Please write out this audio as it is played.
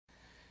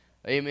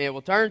Amen.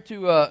 Well, turn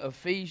to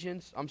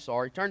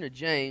turn to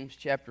James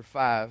chapter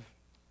 5.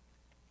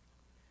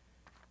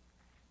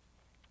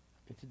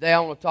 And today I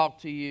want to talk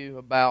to you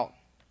about,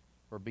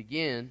 or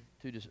begin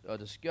a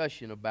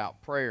discussion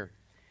about prayer.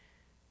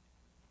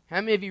 How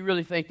many of you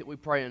really think that we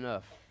pray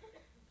enough?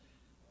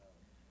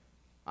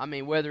 I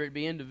mean, whether it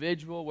be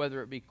individual,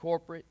 whether it be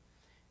corporate.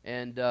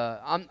 And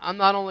I'm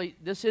not only,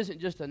 this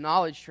isn't just a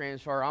knowledge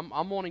transfer.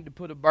 I'm wanting to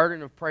put a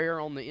burden of prayer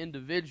on the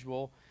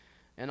individual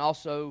and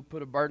also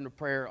put a burden of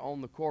prayer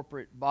on the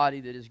corporate body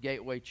that is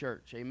Gateway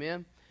Church.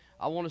 Amen?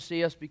 I want to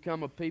see us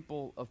become a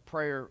people of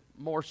prayer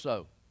more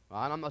so.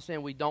 Right? I'm not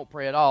saying we don't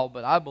pray at all,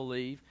 but I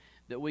believe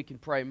that we can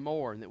pray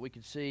more and that we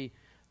can see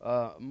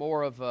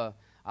more of a,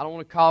 I don't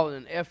want to call it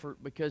an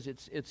effort because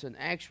it's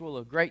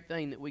a great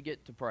thing that we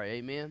get to pray.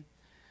 Amen?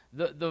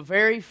 The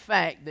very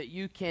fact that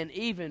you can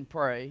even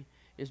pray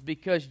is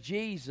because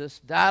Jesus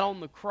died on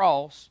the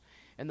cross,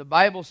 and the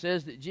Bible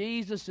says that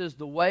Jesus is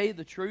the way,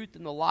 the truth,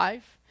 and the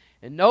life,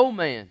 and no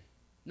man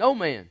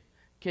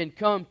can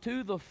come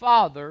to the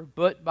Father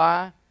but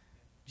by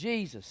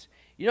Jesus.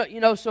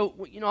 So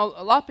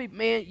a lot of people,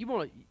 man, you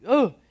want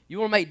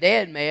to make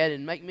Dad mad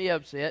and make me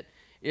upset,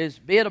 is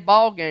be at a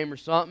ball game or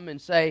something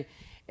and say,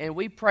 and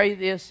we pray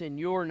this in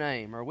your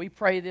name, or we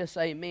pray this,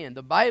 amen.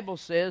 The Bible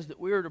says that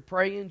we are to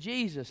pray in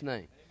Jesus'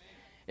 name.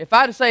 If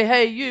I had to say,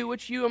 hey, you,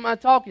 which you am I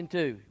talking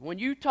to? When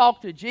you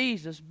talk to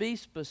Jesus, be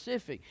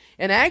specific.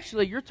 And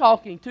actually, you're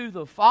talking to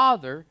the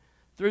Father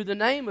through the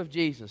name of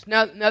Jesus.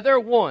 Now they're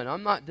one.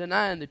 I'm not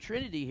denying the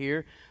Trinity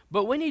here,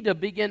 but we need to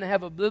begin to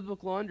have a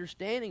biblical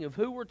understanding of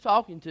who we're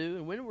talking to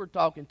and when we're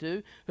talking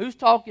to, who's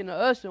talking to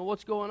us and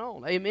what's going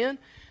on. Amen?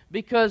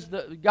 Because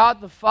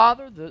God the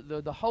Father,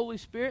 the Holy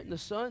Spirit, and the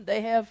Son,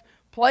 they have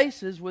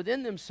places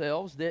within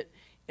themselves that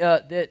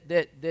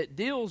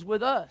deals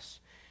with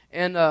us.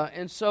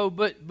 And so,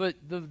 but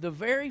the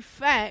very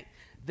fact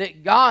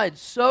that God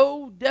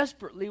so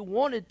desperately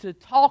wanted to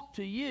talk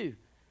to you,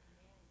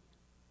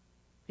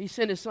 He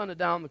sent His Son to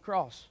die on the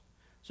cross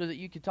so that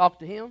you could talk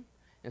to Him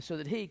and so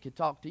that He could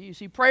talk to you.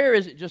 See, prayer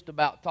isn't just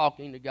about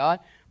talking to God.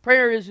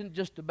 Prayer isn't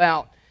just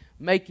about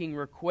making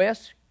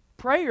requests.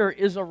 Prayer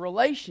is a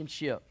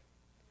relationship.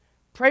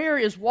 Prayer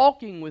is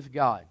walking with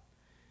God.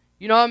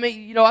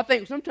 I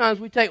think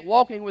sometimes we take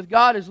walking with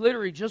God as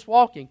literally just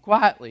walking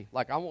quietly.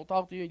 Like, I won't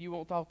talk to you and you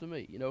won't talk to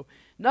me,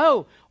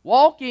 No,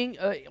 walking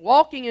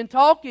and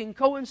talking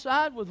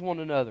coincide with one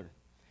another.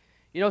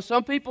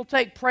 Some people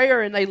take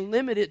prayer and they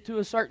limit it to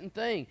a certain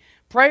thing.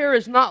 Prayer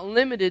is not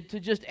limited to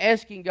just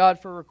asking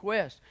God for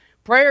requests.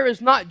 Prayer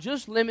is not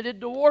just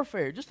limited to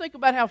warfare. Just think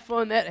about how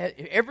fun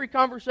every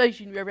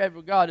conversation you ever have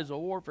with God is a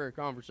warfare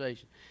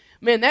conversation.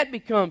 Man, that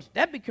becomes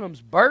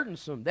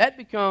burdensome.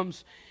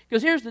 Because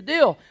here's the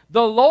deal.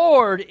 The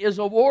Lord is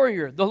a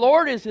warrior. The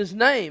Lord is His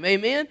name.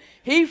 Amen?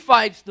 He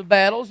fights the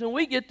battles and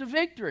we get the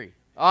victory.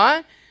 All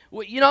right?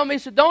 Well,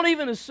 so don't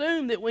even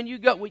assume that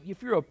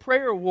if you're a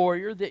prayer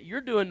warrior that you're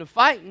doing the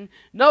fighting.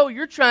 No,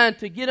 you're trying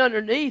to get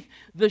underneath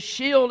the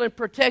shield and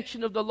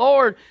protection of the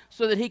Lord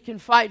so that He can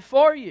fight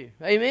for you.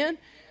 Amen?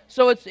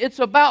 So it's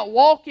about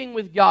walking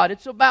with God.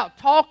 It's about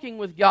talking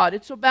with God.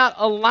 It's about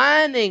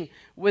aligning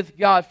with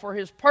God for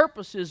His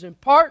purposes and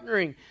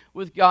partnering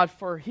with God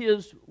for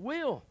His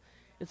will.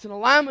 It's an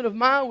alignment of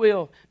my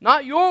will,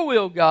 not your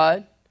will,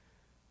 God.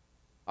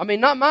 I mean,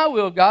 not my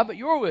will, God, but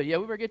your will. Yeah,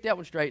 we better get that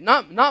one straight.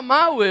 Not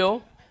my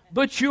will,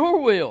 but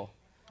your will.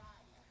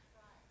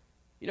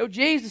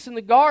 Jesus in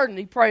the garden,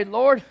 He prayed,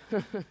 Lord,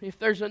 if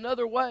there's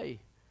another way.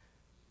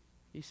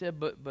 He said,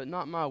 but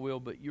not my will,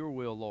 but your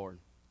will, Lord.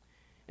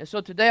 And so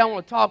today I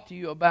want to talk to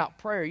you about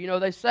prayer.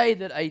 They say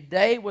that a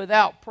day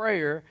without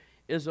prayer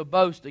is a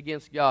boast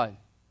against God.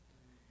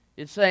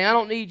 It's saying, I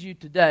don't need you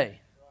today.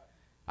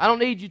 I don't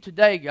need you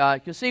today,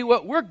 God. Because see,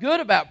 what we're good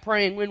about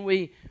praying when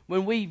we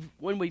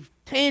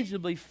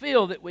tangibly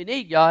feel that we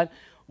need God.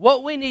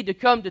 What we need to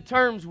come to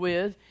terms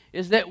with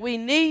is that we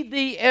need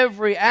Thee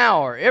every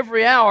hour.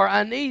 Every hour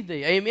I need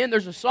Thee. Amen.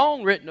 There's a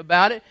song written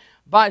about it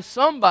by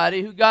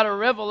somebody who got a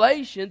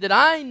revelation that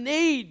I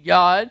need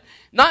God,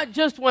 not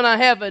just when I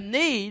have a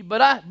need,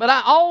 but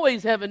I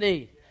always have a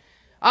need.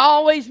 I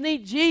always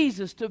need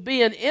Jesus to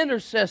be an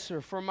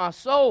intercessor for my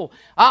soul.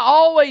 I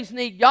always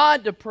need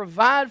God to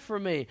provide for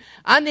me.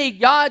 I need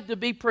God to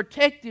be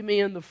protecting me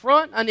in the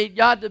front. I need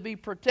God to be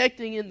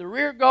protecting in the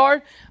rear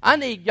guard. I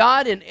need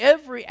God in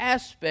every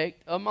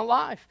aspect of my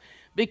life.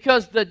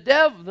 Because the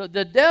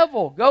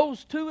devil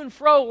goes to and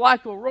fro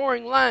like a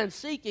roaring lion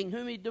seeking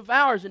whom he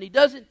devours. And he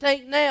doesn't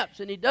take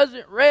naps and he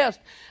doesn't rest.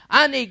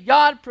 I need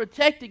God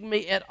protecting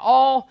me at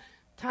all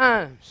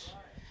times.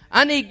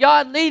 I need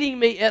God leading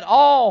me at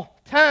all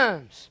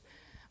times.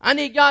 I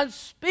need God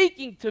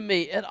speaking to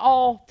me at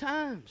all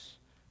times.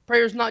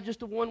 Prayer is not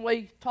just a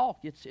one-way talk.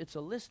 It's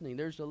a listening.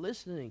 There's a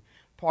listening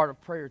part of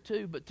prayer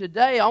too. But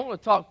today I want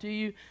to talk to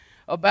you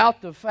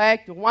about the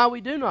fact of why we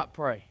do not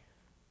pray.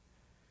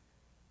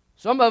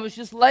 Some of us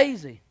just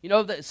lazy.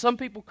 That some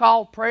people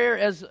call prayer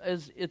as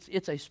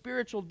it's a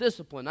spiritual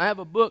discipline. I have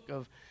a book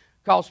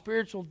called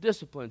Spiritual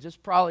Disciplines. It's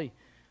probably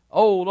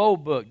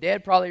Old book.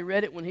 Dad probably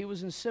read it when he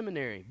was in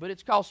seminary. But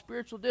it's called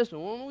Spiritual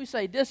Discipline. When we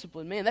say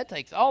discipline, man, that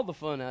takes all the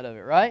fun out of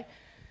it, right?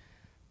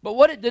 But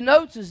what it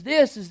denotes is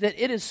this, is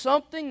that it is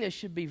something that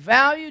should be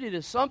valued. It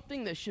is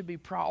something that should be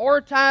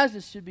prioritized.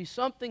 It should be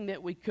something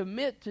that we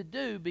commit to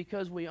do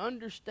because we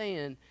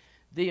understand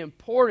the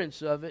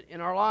importance of it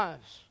in our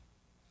lives.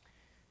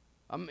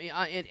 I mean,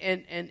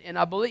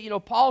 I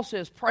believe, Paul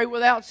says, pray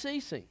without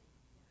ceasing.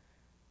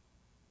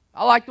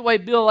 I like the way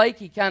Bill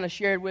Akey kind of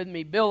shared with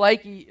me. Bill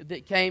Akey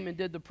that came and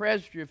did the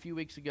presbytery a few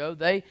weeks ago,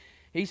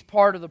 he's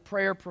part of the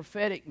prayer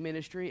prophetic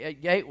ministry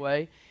at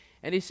Gateway.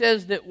 And he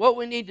says that what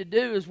we need to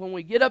do is when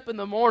we get up in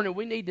the morning,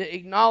 we need to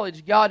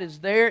acknowledge God is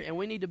there, and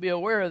we need to be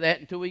aware of that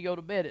until we go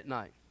to bed at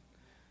night.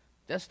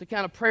 That's the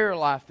kind of prayer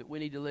life that we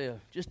need to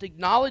live. Just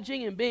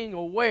acknowledging and being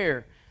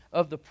aware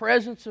of the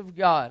presence of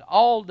God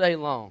all day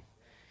long.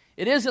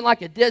 It isn't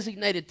like a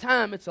designated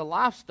time, it's a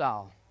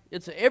lifestyle.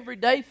 It's an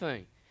everyday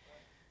thing.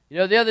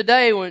 The other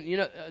day when,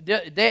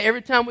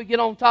 every time we get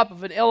on top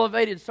of an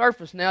elevated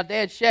surface now,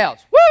 Dad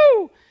shouts,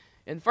 "Woo!"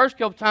 And the first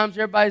couple times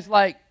everybody's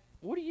like,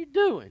 "What are you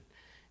doing?"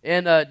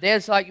 And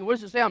Dad's like, "What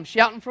does it say?" "I'm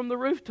shouting from the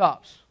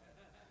rooftops."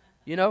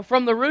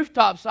 From the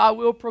rooftops I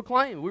will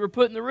proclaim. We were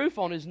putting the roof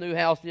on his new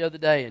house the other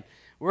day, and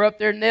we're up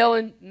there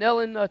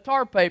nailing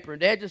tar paper, and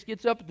Dad just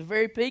gets up at the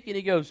very peak and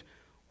he goes,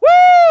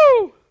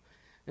 "Woo!"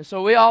 And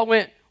so we all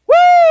went,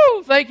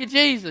 "Woo! Thank you,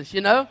 Jesus,"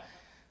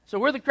 So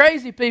we're the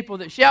crazy people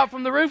that shout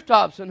from the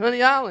rooftops in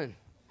Honey Island.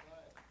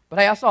 But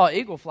hey, I saw an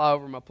eagle fly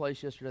over my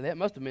place yesterday. That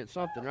must have meant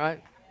something,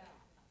 right?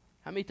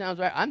 How many times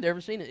I've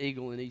never seen an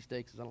eagle in East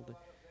Texas, I don't think.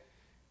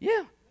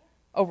 Yeah,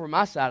 over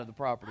my side of the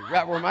property,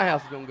 right where my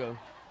house is going to go. And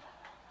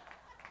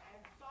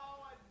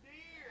saw a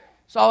deer.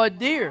 Saw a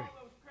deer. All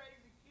those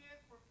crazy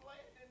kids were playing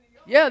in the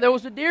yard. Yeah, there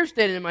was a deer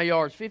standing in my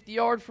yard, 50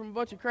 yards from a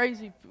bunch of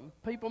crazy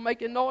people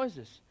making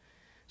noises.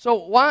 So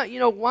why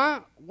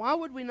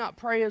would we not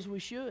pray as we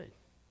should?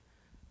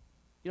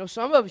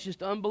 Some of it's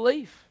just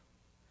unbelief.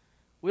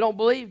 We don't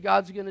believe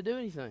God's going to do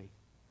anything.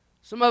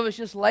 Some of it's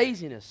just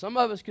laziness. Some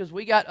of it's because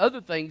we got other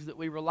things that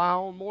we rely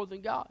on more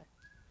than God.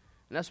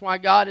 And that's why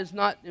God is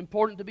not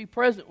important to be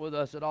present with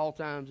us at all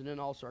times and in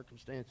all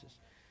circumstances.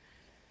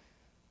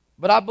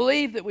 But I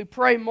believe that we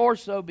pray more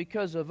so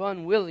because of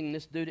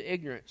unwillingness due to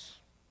ignorance.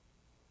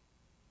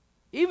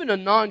 Even a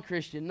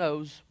non-Christian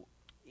knows,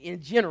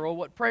 in general,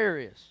 what prayer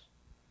is.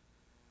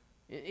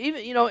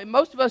 Even,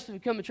 most of us that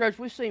have come to church,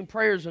 we've seen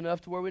prayers enough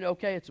to where we know,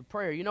 okay, it's a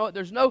prayer. You know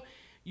what?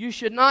 You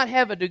should not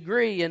have a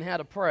degree in how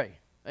to pray.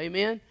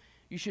 Amen?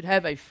 You should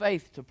have a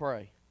faith to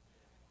pray.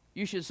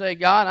 You should say,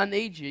 "God, I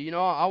need you.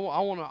 I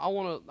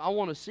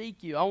want to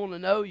seek you. I want to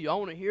know you. I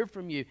want to hear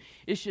from you."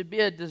 It should be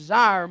a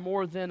desire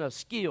more than a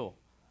skill.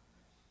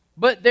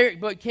 But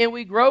can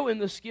we grow in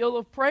the skill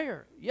of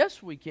prayer?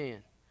 Yes, we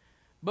can.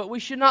 But we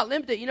should not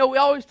limit it. We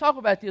always talk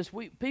about this.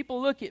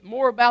 People look at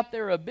more about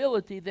their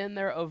ability than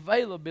their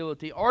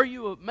availability. Are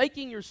you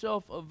making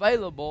yourself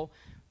available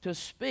to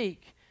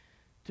speak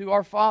to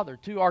our Father,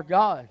 to our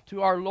God,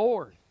 to our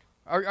Lord?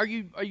 Are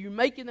you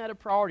making that a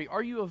priority?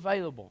 Are you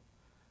available?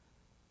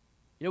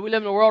 We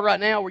live in a world right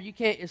now where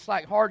it's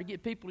like hard to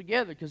get people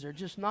together because they're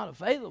just not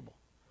available.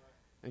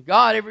 And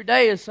God every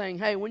day is saying,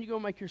 "Hey, when are you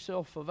going to make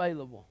yourself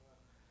available?"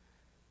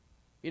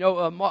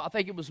 I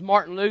think it was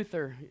Martin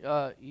Luther,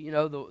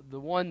 the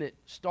one that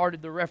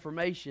started the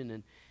Reformation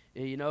and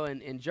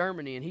in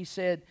Germany, and he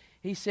said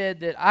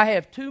that I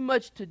have too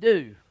much to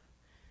do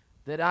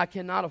that I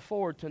cannot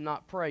afford to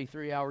not pray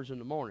 3 hours in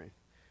the morning.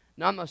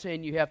 Now, I'm not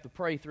saying you have to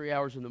pray 3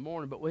 hours in the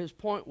morning, but what his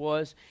point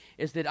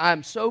is that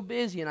I'm so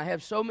busy and I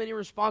have so many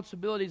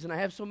responsibilities and I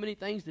have so many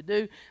things to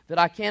do that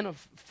I can't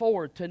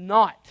afford to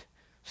not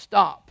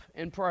stop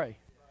and pray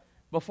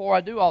before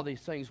I do all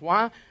these things.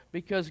 Why?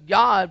 Because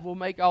God will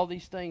make all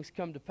these things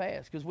come to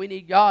pass. Because we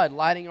need God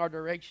lighting our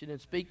direction and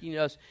speaking to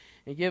us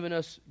and giving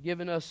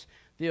us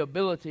the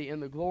ability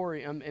and the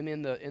glory and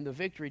in the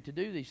victory to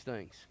do these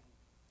things.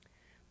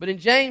 But in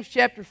James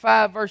chapter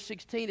 5, verse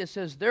 16, it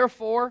says,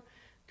 "Therefore,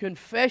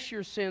 confess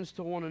your sins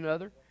to one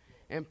another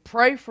and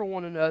pray for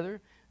one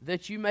another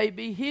that you may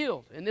be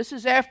healed." And this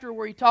is after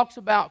where he talks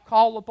about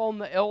call upon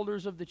the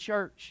elders of the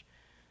church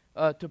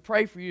to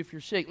pray for you if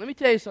you're sick. Let me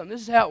tell you something.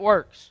 This is how it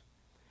works.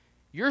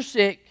 You're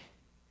sick,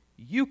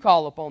 you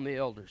call upon the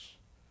elders.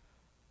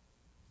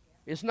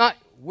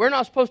 We're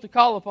not supposed to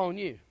call upon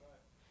you.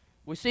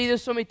 We see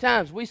this so many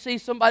times. We see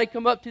somebody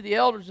come up to the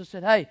elders and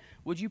said, "Hey,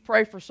 would you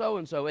pray for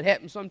so-and-so?" It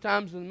happens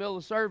sometimes in the middle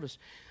of the service.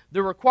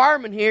 The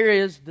requirement here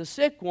is the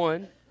sick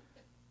one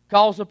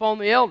calls upon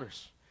the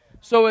elders.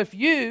 So if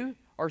you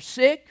are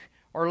sick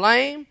or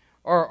lame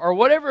or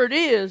whatever it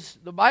is,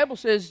 the Bible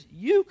says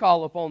you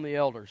call upon the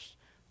elders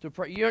to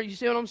pray. You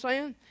see what I'm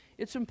saying?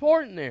 It's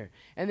important there.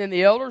 And then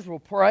the elders will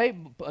pray,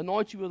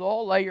 anoint you with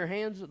oil, lay their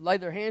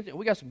hands.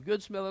 We got some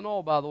good smelling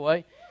oil, by the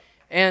way.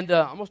 And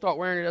I'm going to start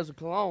wearing it as a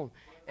cologne.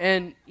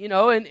 And,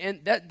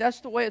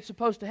 that's the way it's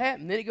supposed to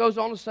happen. Then it goes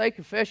on to say,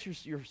 confess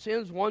your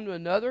sins one to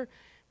another.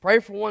 Pray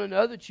for one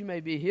another that you may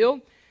be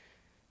healed.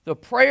 The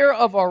prayer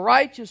of a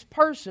righteous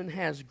person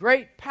has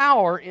great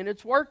power in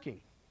its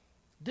working.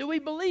 Do we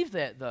believe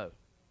that, though?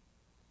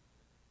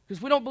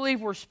 because we don't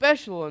believe we're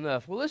special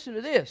enough. Well, listen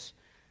to this.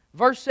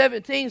 Verse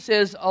 17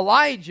 says,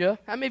 Elijah,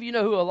 how many of you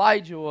know who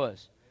Elijah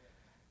was?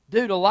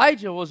 Dude,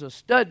 Elijah was a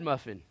stud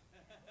muffin.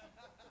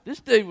 This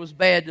dude was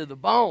bad to the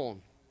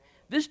bone.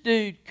 This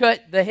dude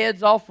cut the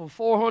heads off of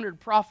 400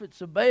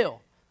 prophets of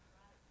Baal.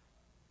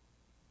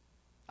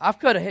 I've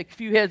cut a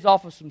few heads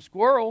off of some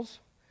squirrels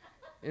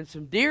and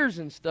some deers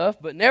and stuff,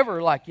 but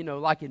never like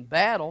in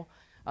battle.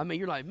 I mean,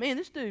 you're like, man,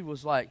 this dude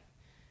was like,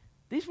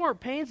 these weren't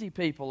pansy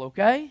people,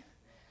 okay?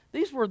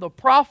 These were the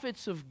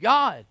prophets of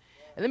God.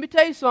 And let me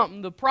tell you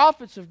something, the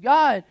prophets of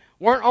God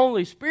weren't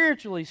only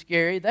spiritually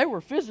scary, they were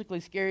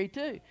physically scary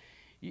too.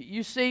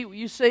 You see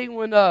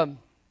when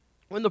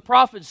the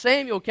prophet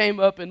Samuel came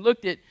up and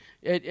looked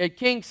at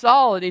King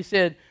Saul and he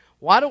said,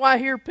 why do I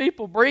hear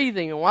people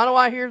breathing and why do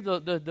I hear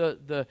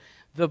the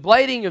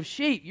blading of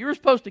sheep? You were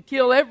supposed to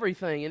kill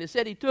everything. And it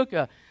said he took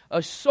a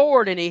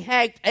sword and he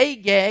hacked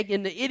Agag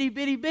into itty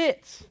bitty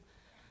bits.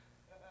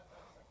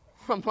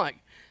 I'm like,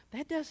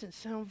 that doesn't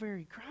sound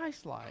very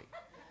Christ-like.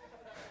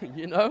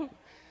 You know?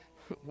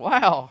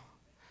 Wow.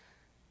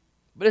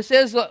 But it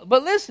says,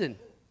 but listen,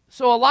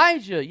 so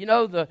Elijah,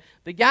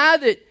 the guy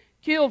that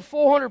killed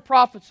 400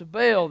 prophets of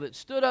Baal, that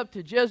stood up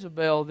to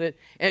Jezebel, and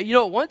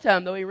at one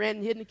time though he ran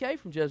and hid in a cave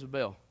from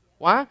Jezebel.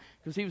 Why?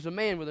 Because he was a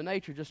man with a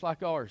nature just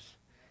like ours.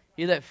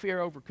 He had that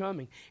fear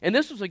overcoming. And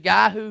this was a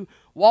guy who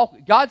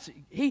walked,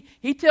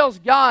 he tells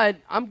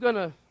God,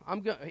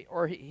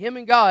 or him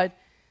and God,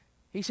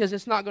 he says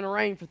it's not going to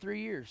rain for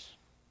 3 years.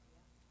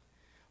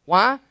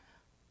 Why?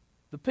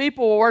 The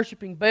people were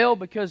worshiping Baal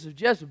because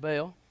of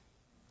Jezebel.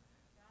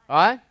 All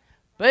right?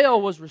 Baal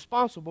was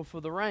responsible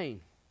for the rain.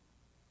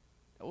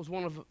 That was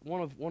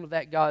one of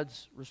that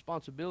God's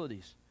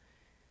responsibilities.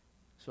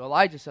 So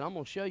Elijah said, I'm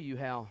going to show you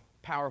how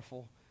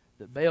powerful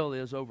that Baal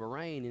is over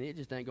rain, and it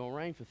just ain't going to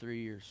rain for 3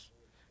 years.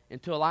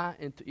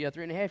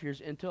 3.5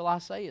 years, until I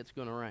say it's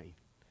going to rain.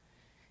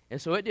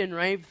 And so it didn't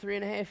rain for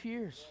 3.5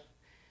 years.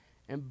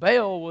 And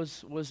Baal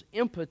was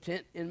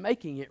impotent in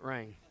making it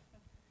rain.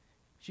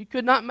 She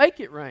could not make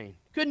it rain.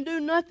 Couldn't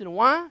do nothing.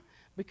 Why?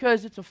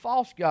 Because it's a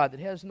false god that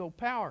has no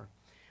power.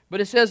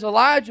 But it says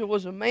Elijah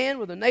was a man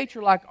with a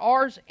nature like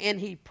ours, and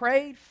he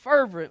prayed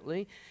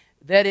fervently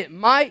that it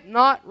might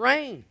not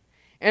rain.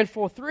 And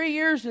for 3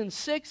 years and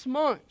 6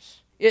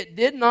 months it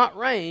did not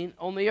rain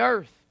on the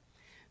earth.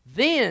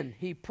 Then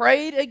he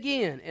prayed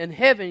again, and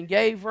heaven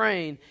gave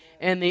rain,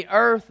 and the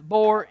earth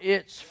bore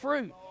its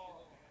fruit.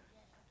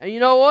 And you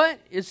know what?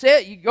 It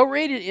said, you go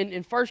read it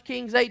in 1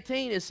 Kings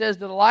 18, it says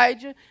that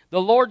Elijah,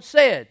 the Lord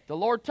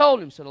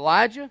told him, said,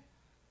 Elijah,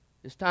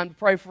 it's time to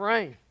pray for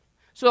rain.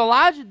 So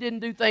Elijah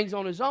didn't do things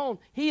on his own.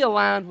 He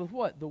aligned with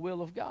what? The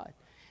will of God.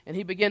 And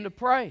he began to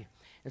pray.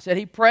 And said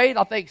he prayed,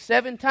 I think,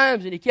 7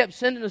 times, and he kept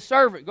sending a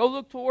servant, go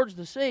look towards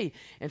the sea.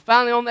 And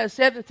finally on that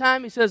 7th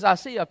time, he says, I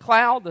see a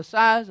cloud the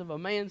size of a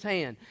man's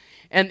hand.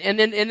 And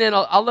then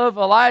I love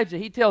Elijah.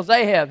 He tells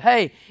Ahab,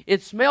 hey,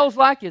 it smells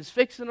like it's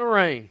fixing to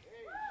rain.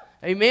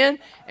 Amen?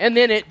 And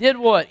then it did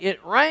what?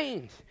 It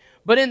rained.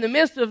 But in the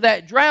midst of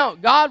that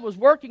drought, God was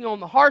working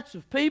on the hearts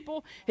of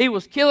people. He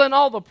was killing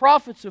all the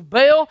prophets of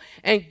Baal.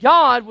 And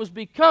God was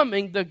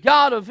becoming the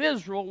God of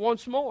Israel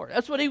once more.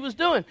 That's what He was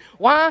doing.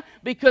 Why?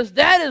 Because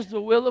that is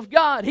the will of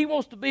God. He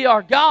wants to be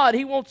our God.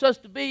 He wants us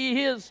to be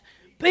His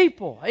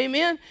people.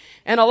 Amen?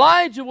 And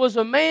Elijah was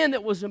a man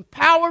that was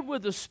empowered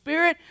with the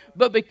Spirit,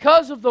 but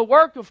because of the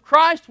work of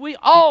Christ, we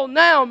all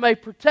now may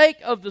partake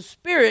of the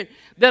Spirit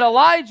that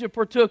Elijah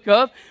partook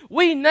of.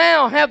 We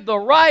now have the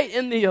right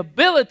and the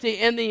ability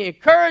and the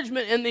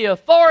encouragement and the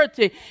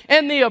authority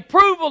and the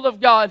approval of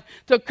God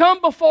to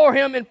come before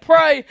Him and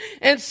pray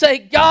and say,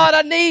 God,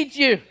 I need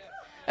You.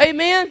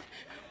 Amen?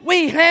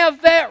 We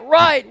have that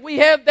right. We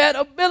have that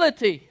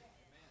ability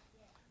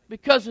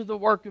because of the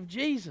work of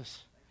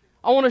Jesus.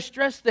 I want to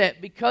stress that,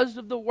 because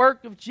of the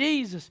work of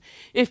Jesus.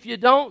 If you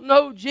don't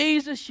know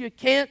Jesus, you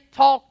can't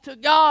talk to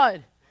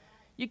God.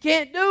 You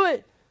can't do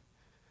it.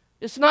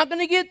 It's not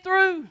going to get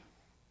through.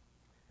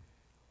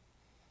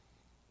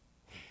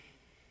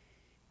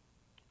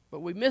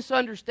 But we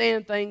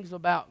misunderstand things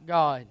about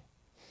God.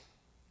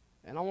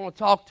 And I want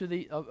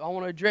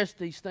to address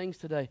these things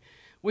today.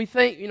 We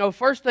think,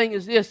 first thing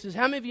is this, is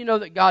how many of you know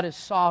that God is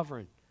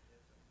sovereign?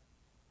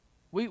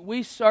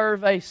 We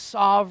serve a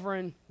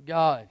sovereign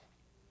God.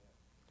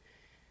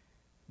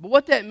 But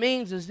what that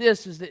means is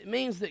this, is that it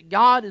means that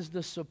God is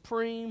the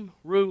supreme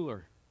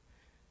ruler.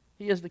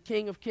 He is the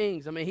King of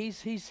Kings. I mean, He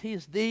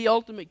is the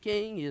ultimate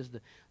king. He is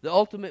the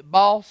ultimate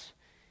boss.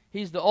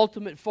 He's the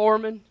ultimate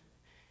foreman.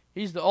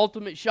 He's the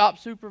ultimate shop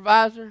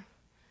supervisor.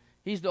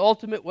 He's the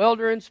ultimate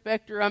welder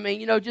inspector. I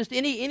mean, just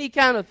any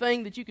kind of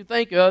thing that you could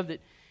think of that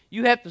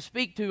you have to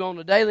speak to on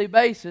a daily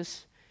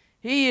basis.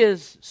 He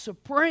is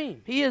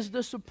supreme. He is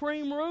the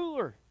supreme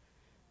ruler.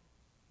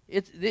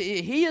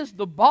 He is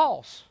the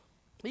boss.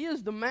 He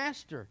is the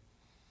master.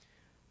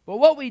 But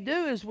what we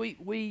do is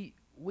we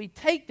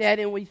take that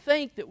and we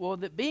think that,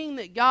 that being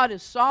that God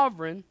is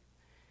sovereign,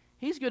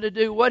 He's going to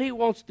do what He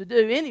wants to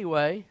do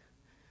anyway,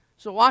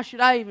 so why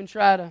should I even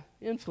try to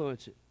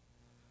influence it?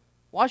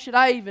 Why should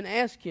I even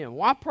ask Him?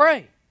 Why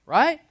pray,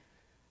 right?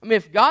 I mean,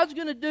 if God's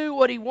going to do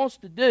what He wants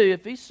to do,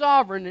 if He's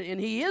sovereign, and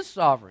He is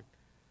sovereign,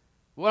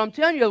 what I'm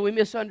telling you, we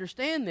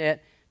misunderstand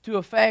that to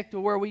a fact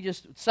of where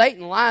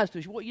Satan lies to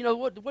us.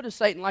 What does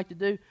Satan like to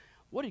do?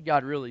 What did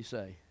God really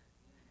say?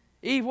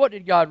 Eve, what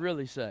did God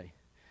really say?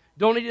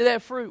 Don't eat of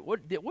that fruit.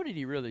 What did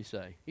He really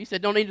say? He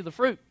said, don't eat of the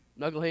fruit,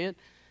 knucklehead.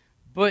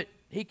 But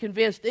He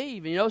convinced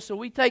Eve. So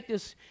we take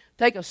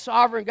a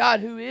sovereign God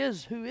who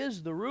is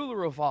the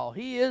ruler of all.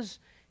 He is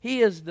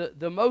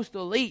the most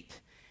elite.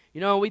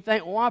 We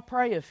think, well, why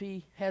pray if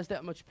He has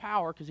that much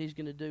power, because He's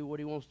going to do what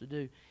He wants to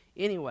do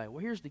anyway. Well,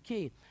 here's the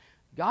key.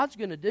 God's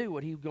going to do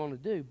what He's going to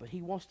do, but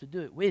He wants to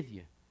do it with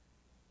you.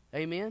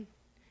 Amen?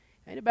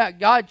 It ain't about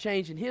God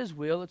changing His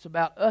will. It's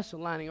about us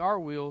aligning our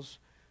wills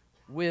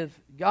with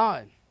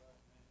God.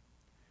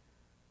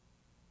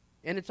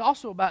 And it's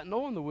also about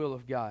knowing the will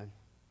of God.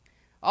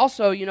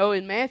 Also,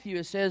 in Matthew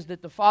it says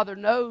that the Father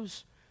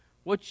knows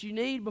what you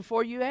need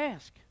before you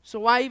ask. So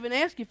why even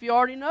ask if He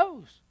already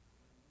knows?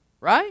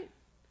 Right?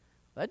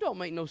 That don't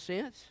make no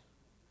sense.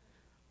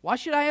 Why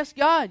should I ask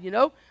God,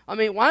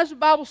 why is the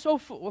Bible so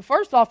full? Well,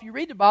 first off, you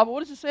read the Bible,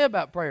 what does it say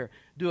about prayer?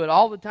 Do it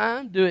all the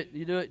time. Do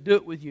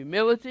it with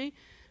humility.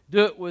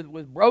 Do it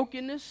with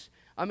brokenness.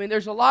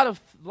 There's a lot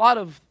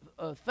of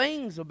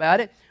things about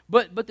it.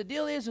 But the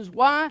deal is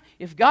why?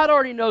 If God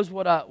already knows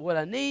what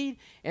I need,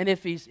 and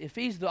if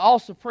He's the all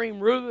supreme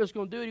ruler that's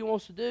going to do what He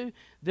wants to do,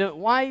 then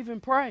why even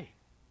pray?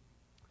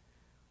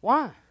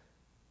 Why?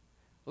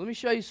 Well, let me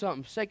show you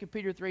something. 2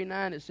 Peter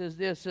 3:9, it says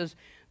this. It says,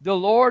 the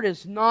Lord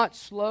is not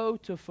slow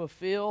to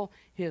fulfill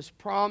His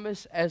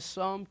promise, as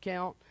some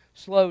count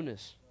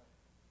slowness.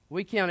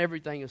 We count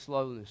everything as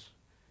slowness.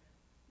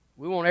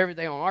 We want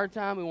everything on our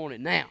time. We want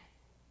it now.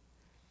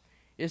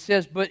 It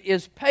says, but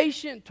is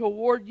patient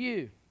toward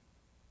you.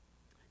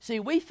 See,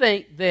 we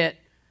think that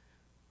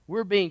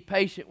we're being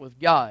patient with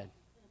God.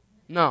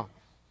 No.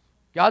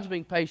 God's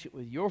being patient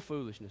with your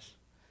foolishness.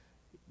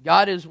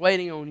 God is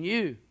waiting on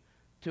you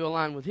to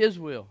align with His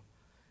will.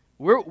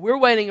 We're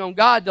waiting on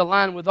God to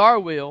align with our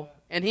will,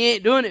 and He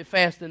ain't doing it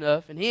fast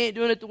enough, and He ain't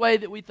doing it the way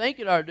that we think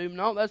it ought to do.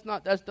 No, that's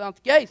not the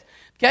case.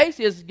 The case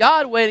is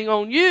God waiting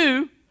on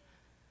you,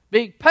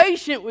 being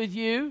patient with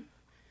you,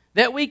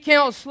 that we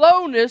count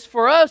slowness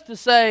for us to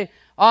say,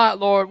 all right,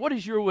 Lord, what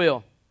is your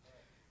will?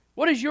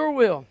 What is your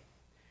will?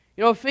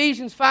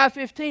 Ephesians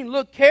 5:15,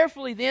 look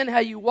carefully then how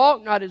you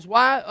walk, not as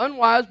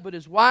unwise, but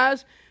as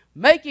wise,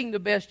 making the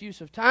best use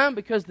of time,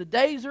 because the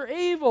days are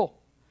evil.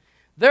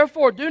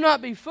 Therefore, do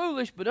not be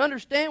foolish, but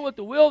understand what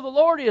the will of the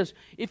Lord is.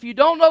 If you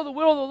don't know the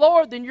will of the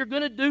Lord, then you're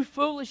going to do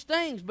foolish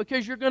things,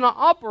 because you're going to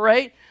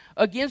operate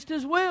against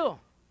His will,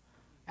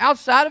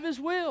 outside of His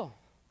will.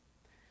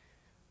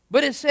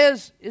 But it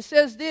says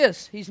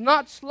this, He's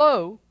not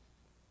slow,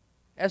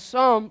 as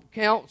some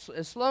count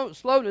as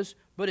slowness,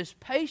 but is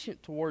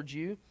patient towards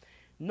you,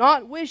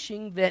 not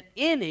wishing that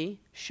any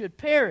should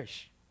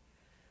perish,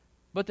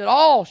 but that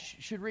all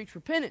should reach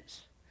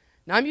repentance.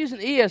 Now, I'm using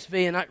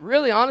ESV,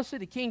 and honestly,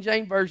 the King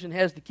James Version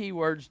has the key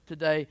words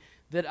today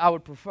that I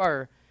would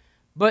prefer.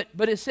 But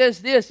it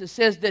says this, it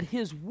says that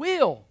His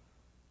will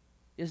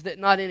is that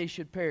not any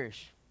should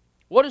perish.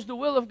 What is the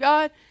will of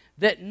God?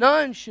 That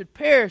none should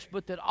perish,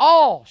 but that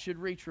all should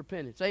reach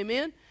repentance.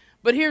 Amen?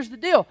 But here's the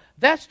deal.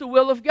 That's the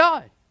will of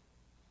God.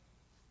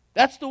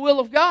 That's the will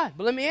of God.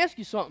 But let me ask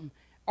you something.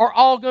 Are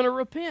all going to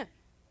repent?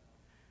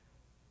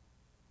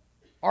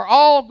 Are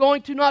all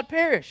going to not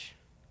perish?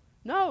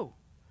 No.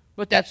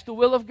 But that's the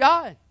will of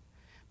God.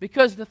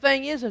 Because the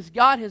thing is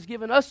God has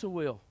given us a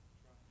will.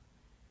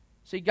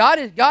 See, God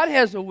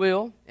has a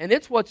will, and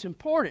it's what's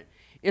important.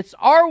 It's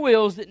our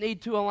wills that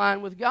need to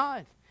align with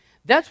God.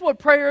 That's what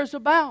prayer is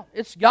about.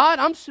 It's, God,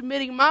 I'm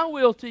submitting my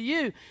will to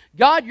you.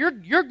 God,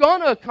 you're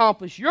going to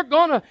accomplish. You're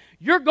going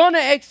to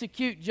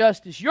execute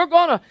justice. You're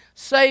going to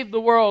save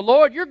the world.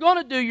 Lord, you're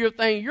going to do your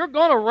thing. You're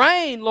going to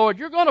reign, Lord.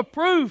 You're going to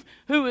prove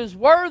who is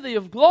worthy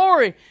of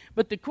glory.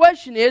 But the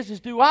question is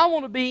do I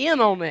want to be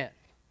in on that?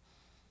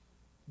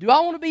 Do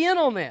I want to be in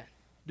on that?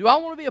 Do I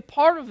want to be a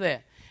part of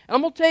that? And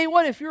I'm going to tell you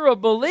what, if you're a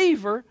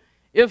believer,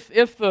 if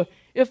the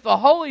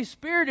Holy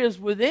Spirit is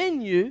within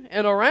you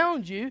and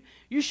around you,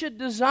 you should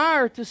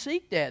desire to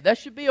seek that. That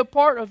should be a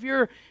part of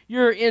your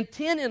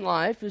intent in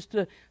life, is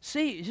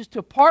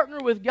to partner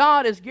with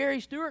God, as Gary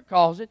Stewart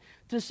calls it,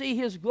 to see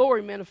His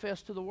glory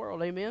manifest to the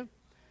world. Amen?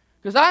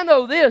 Because I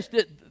know this,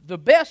 that the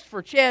best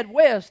for Chad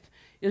West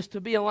is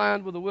to be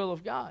aligned with the will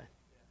of God.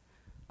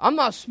 I'm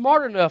not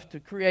smart enough to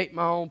create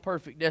my own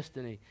perfect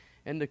destiny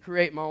and to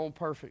create my own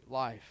perfect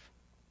life.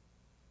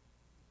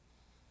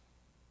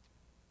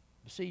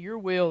 See, your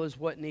will is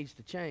what needs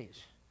to change.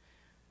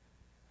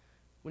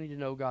 We need to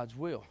know God's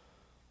will.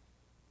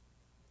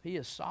 He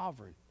is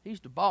sovereign. He's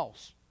the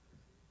boss.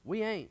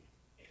 We ain't.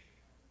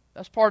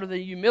 That's part of the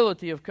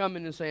humility of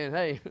coming and saying,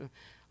 hey,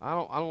 I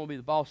don't want to be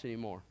the boss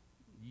anymore.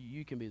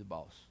 You can be the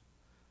boss.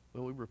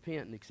 When we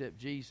repent and accept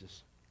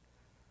Jesus.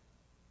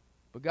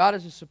 But God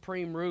is a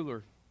supreme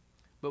ruler.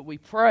 But we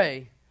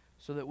pray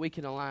so that we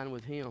can align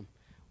with Him.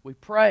 We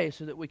pray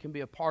so that we can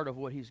be a part of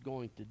what He's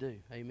going to do.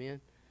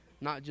 Amen?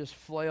 not just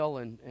flail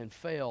and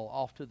fail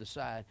off to the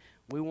side.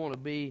 We want to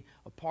be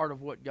a part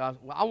of what God.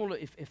 Well,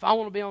 if I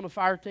want to be on the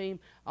fire team,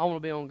 I want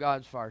to be on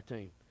God's fire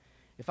team.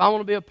 If I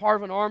want to be a part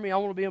of an army, I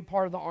want to be a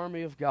part of the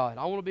army of God.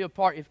 I want to be a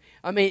part.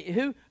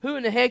 Who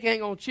in the heck ain't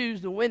going to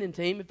choose the winning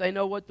team if they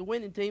know what the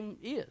winning team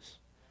is,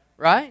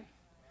 right?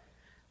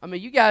 I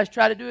mean, you guys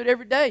try to do it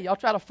every day. Y'all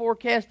try to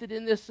forecast it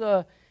in this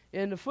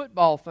in the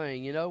football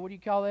thing. You know, what do you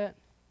call that?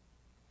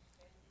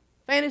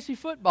 Fantasy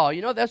football.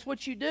 You know, that's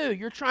what you do.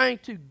 You're trying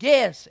to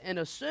guess and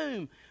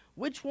assume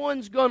which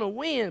one's going to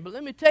win. But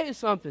let me tell you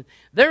something.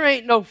 There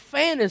ain't no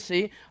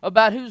fantasy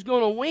about who's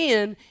going to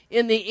win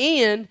in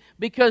the end,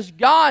 because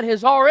God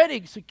has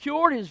already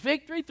secured His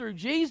victory through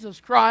Jesus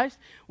Christ.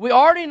 We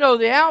already know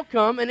the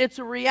outcome, and it's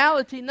a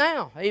reality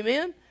now.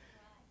 Amen?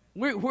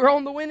 We're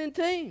on the winning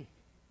team.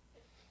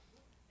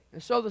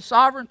 And so the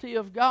sovereignty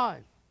of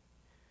God.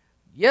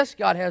 Yes,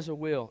 God has a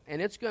will,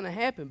 and it's going to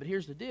happen, but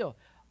here's the deal.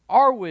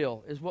 Our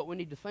will is what we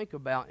need to think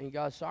about in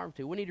God's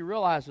sovereignty. We need to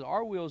realize that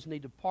our wills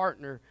need to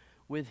partner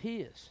with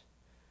His.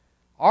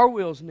 Our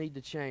wills need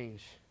to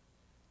change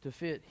to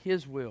fit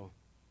His will.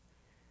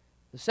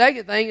 The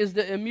second thing is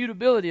the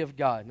immutability of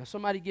God. Now,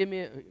 somebody give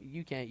me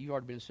you can't. You've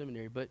already been in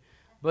seminary, but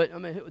I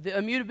mean the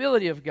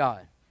immutability of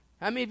God.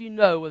 How many of you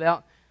know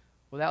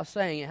without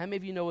saying it? How many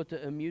of you know what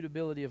the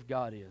immutability of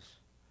God is?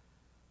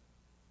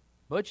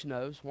 Butch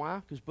knows. Why?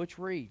 Because Butch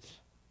reads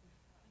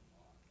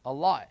a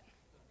lot.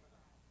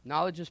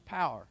 Knowledge is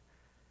power.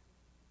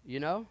 You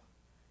know?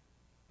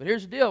 But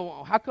here's the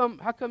deal. How come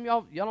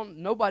y'all don't,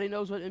 nobody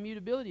knows what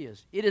immutability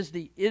is? It is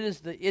the I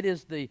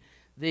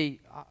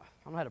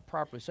don't know how to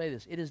properly say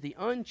this. It is the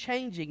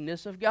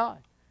unchangingness of God.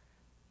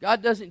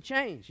 God doesn't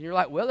change. And you're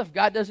like, well, if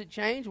God doesn't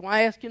change,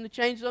 why ask Him to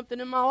change something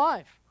in my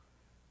life?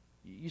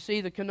 You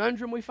see the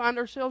conundrum we find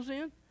ourselves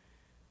in?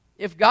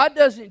 If God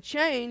doesn't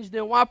change,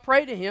 then why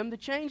pray to Him to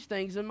change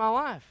things in my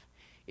life?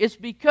 It's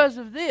because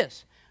of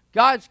this.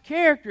 God's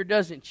character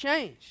doesn't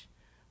change,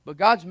 but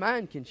God's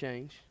mind can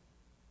change.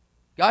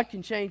 God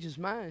can change His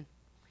mind.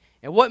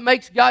 And what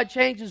makes God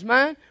change His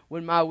mind?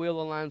 When my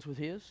will aligns with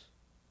His.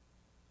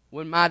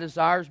 When my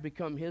desires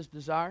become His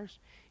desires.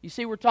 You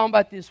see, we're talking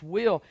about this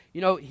will.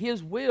 You know,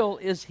 His will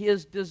is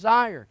His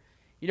desire.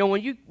 You know,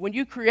 when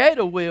you create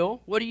a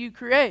will, what do you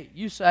create?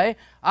 You say,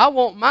 I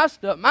want my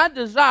stuff. My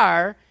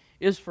desire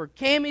is for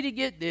Cammie to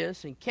get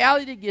this, and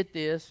Callie to get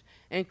this,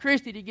 and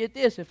Christy to get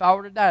this if I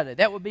were to die today.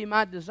 That would be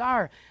my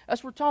desire.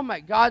 That's what we're talking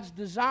about, God's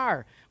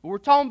desire. But we're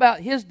talking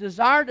about His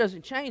desire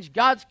doesn't change.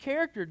 God's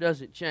character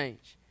doesn't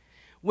change.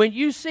 When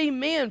you see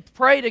men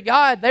pray to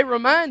God, they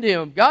remind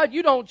Him, God,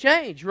 you don't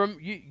change.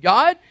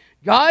 God,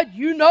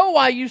 you know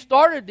why you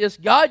started this.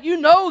 God, you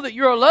know that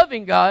you're a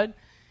loving God.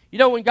 You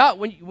know,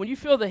 when you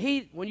feel the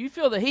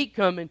heat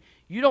coming,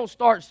 you don't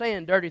start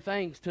saying dirty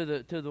things to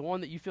the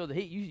one that you feel the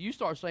heat. You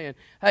start saying,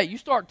 hey, you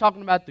start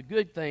talking about the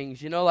good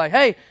things, you know, like,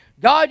 hey,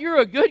 God, you're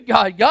a good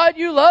God. God,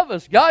 you love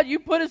us. God, you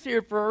put us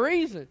here for a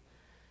reason.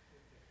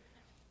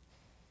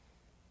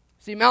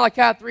 See,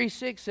 Malachi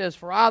 3:6 says,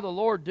 for I, the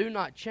Lord, do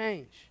not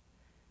change.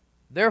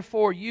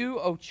 Therefore you,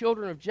 O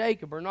children of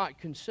Jacob, are not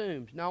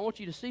consumed. Now, I want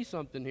you to see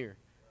something here.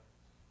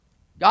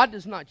 God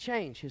does not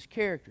change His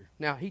character.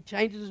 Now, He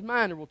changes His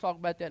mind, and we'll talk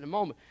about that in a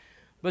moment.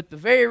 But the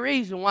very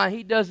reason why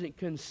He doesn't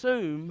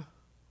consume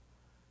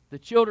the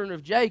children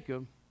of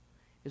Jacob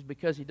is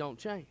because He don't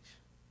change.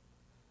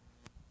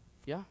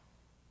 Yeah?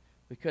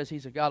 Because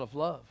He's a God of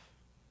love.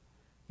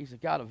 He's a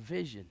God of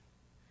vision.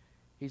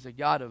 He's a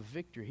God of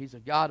victory. He's a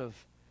God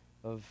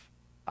of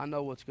I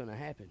know what's going to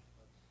happen.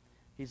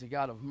 He's a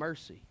God of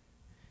mercy.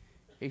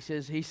 He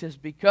says,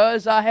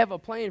 because I have a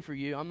plan for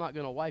you, I'm not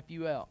going to wipe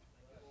you out.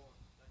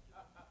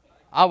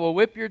 I will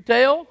whip your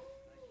tail.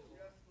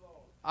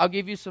 I'll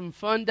give you some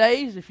fun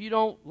days if you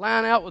don't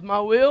line out with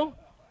my will.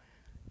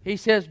 He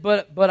says,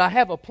 but I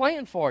have a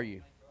plan for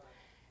you.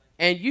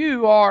 And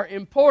you are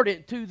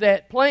important to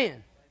that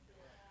plan.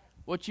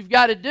 What you've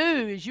got to do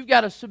is you've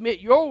got to submit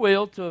your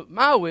will to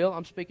my will.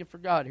 I'm speaking for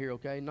God here,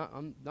 okay?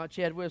 I'm not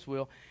Chad West's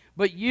will.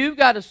 But we've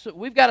got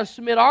to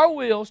submit our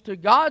wills to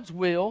God's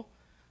will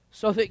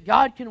so that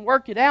God can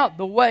work it out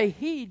the way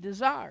He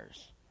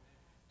desires.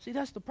 See,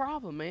 that's the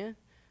problem, man.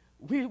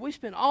 We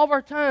spend all of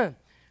our time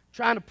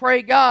trying to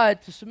pray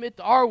God to submit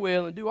to our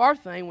will and do our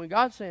thing when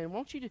God's saying,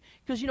 won't you do...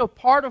 Because, you know,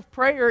 part of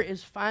prayer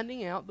is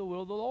finding out the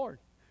will of the Lord.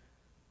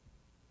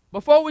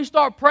 Before we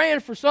start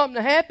praying for something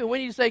to happen, we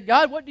need to say,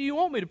 God, what do you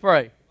want me to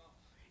pray?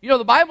 You know,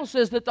 the Bible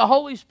says that the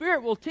Holy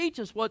Spirit will teach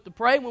us what to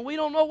pray when we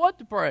don't know what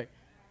to pray.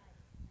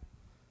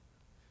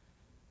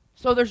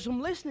 So there's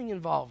some listening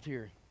involved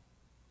here.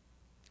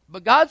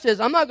 But God says,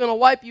 I'm not going to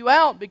wipe you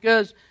out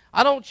because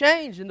I don't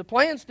change and the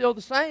plan's still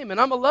the same. And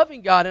I'm a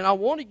loving God and I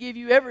want to give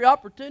you every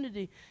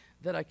opportunity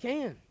that I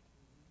can.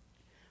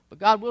 But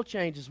God will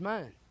change His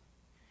mind.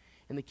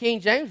 In the King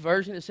James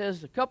Version, it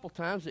says a couple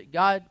times that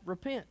God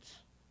repents.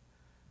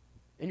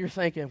 And you're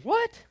thinking,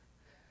 what?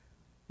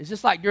 Is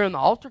this like during the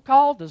altar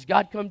call? Does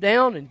God come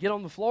down and get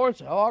on the floor and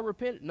say, oh, I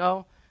repent?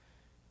 No.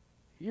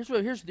 Here's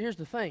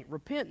the thing.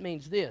 Repent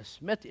means this.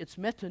 It's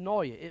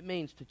metanoia. It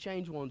means to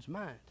change one's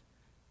mind.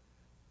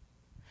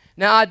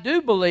 Now, I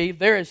do believe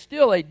there is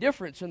still a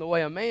difference in the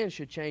way a man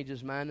should change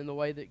his mind and the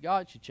way that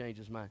God should change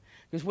his mind.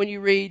 Because when you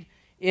read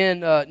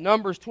in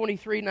Numbers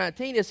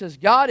 23:19, it says,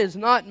 God is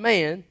not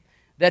man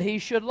that he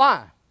should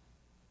lie,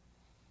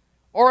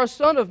 or a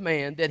son of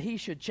man that he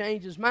should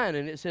change his mind.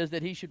 And it says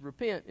that he should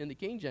repent in the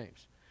King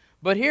James.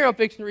 But here I'm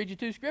fixing to read you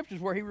two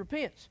scriptures where he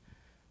repents.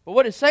 But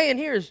what it's saying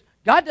here is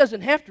God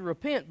doesn't have to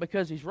repent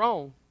because he's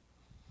wrong.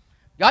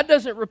 God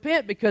doesn't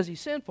repent because he's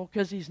sinful,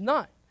 because he's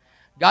not.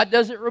 God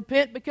doesn't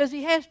repent because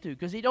he has to,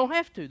 because he don't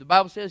have to. The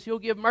Bible says he'll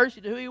give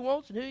mercy to who he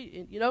wants, and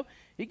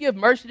he gives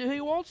mercy to who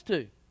he wants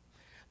to.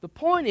 The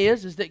point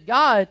is that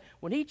God,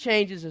 when he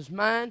changes his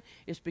mind,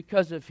 it's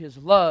because of his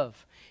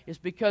love. It's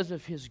because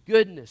of his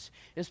goodness.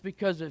 It's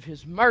because of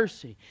his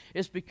mercy.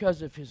 It's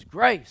because of his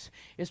grace.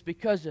 It's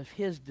because of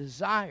his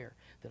desire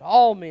that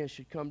all men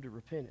should come to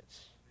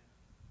repentance.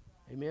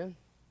 Amen?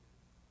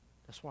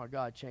 That's why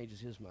God changes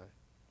his mind.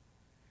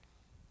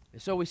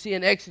 And so we see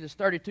in Exodus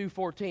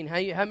 32:14,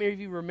 how many of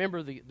you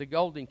remember the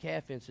golden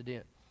calf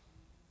incident?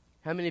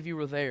 How many of you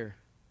were there?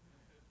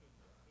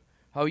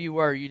 Oh, you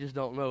were. You just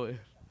don't know it.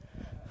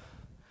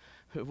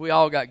 We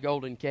all got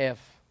golden calf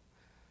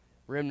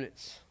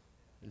remnants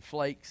and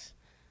flakes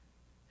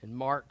and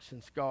marks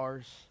and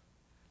scars.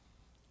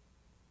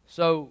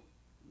 So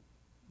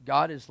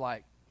God is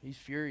like, he's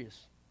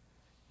furious.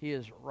 He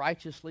is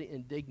righteously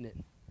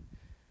indignant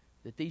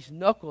that these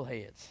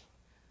knuckleheads,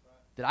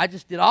 that I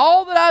just did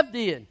all that I've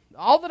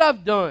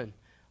done,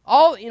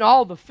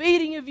 all the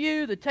feeding of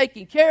you, the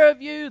taking care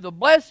of you, the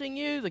blessing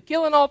you, the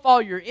killing off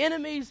all your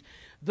enemies,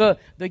 the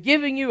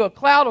giving you a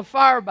cloud of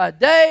fire by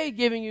day,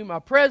 giving you my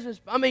presence.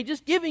 I mean,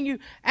 just giving you,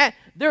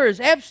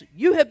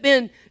 you have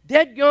been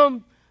dead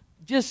gum,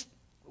 just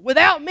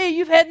without me,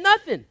 you've had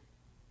nothing.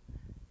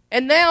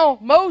 And now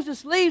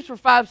Moses leaves for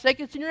 5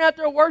 seconds and you're out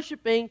there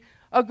worshiping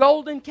a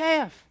golden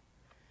calf.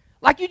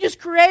 Like you just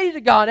created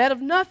a God out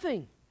of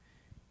nothing.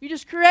 You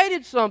just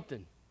created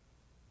something.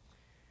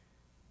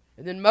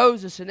 And then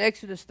Moses in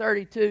Exodus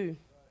 32,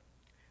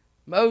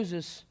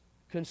 Moses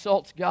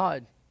consults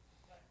God.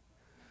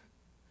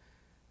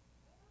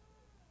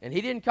 And he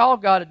didn't call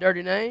God a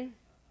dirty name.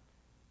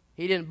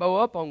 He didn't bow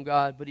up on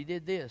God, but he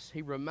did this.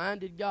 He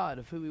reminded God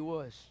of who he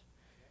was.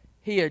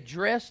 He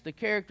addressed the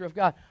character of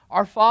God.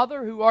 Our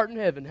Father who art in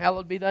heaven,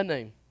 hallowed be thy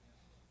name.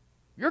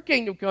 Your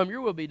kingdom come,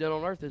 your will be done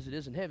on earth as it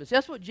is in heaven. See,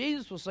 that's what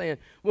Jesus was saying.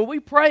 When we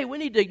pray, we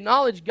need to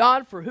acknowledge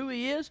God for who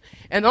he is.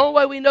 And the only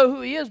way we know who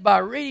he is by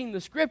reading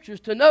the scriptures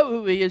to know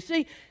who he is.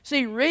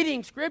 See,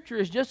 reading scripture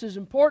is just as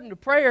important to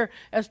prayer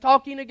as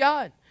talking to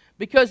God.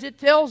 Because it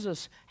tells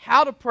us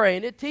how to pray,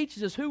 and it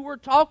teaches us who we're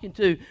talking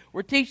to.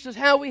 It teaches us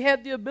how we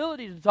have the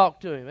ability to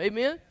talk to him.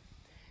 Amen?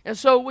 And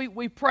so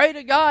we pray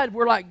to God.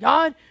 We're like,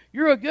 God,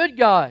 you're a good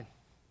God.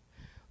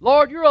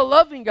 Lord, you're a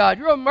loving God.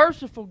 You're a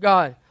merciful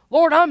God.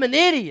 Lord, I'm an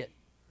idiot.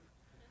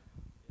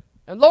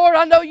 And Lord,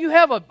 I know you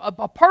have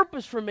a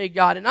purpose for me,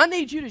 God, and I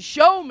need you to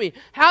show me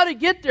how to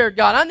get there,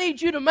 God. I need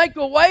you to make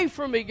a way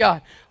for me,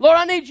 God. Lord,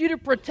 I need you to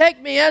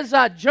protect me as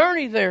I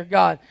journey there,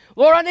 God.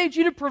 Lord, I need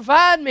you to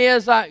provide me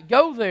as I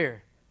go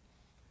there.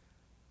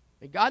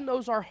 And God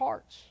knows our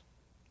hearts.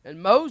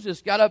 And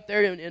Moses got up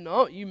there in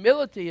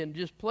humility and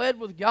just pled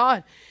with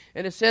God.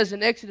 And it says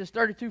in Exodus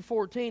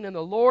 32:14, and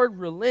the Lord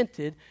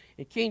relented.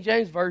 In King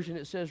James Version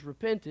it says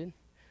repented.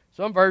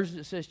 Some versions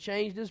it says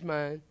changed his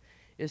mind.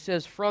 It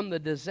says, from the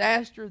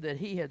disaster that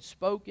he had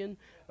spoken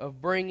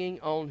of bringing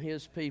on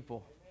his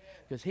people.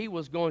 Because he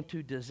was going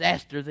to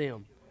disaster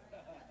them.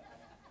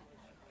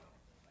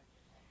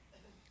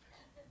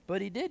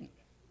 But he didn't.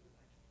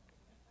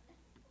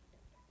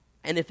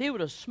 And if he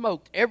would have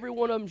smoked every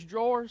one of them's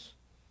drawers,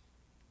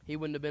 he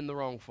wouldn't have been the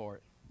wrong for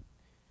it.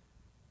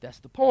 That's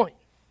the point.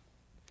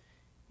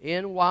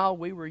 And while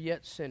we were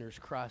yet sinners,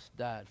 Christ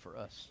died for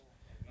us.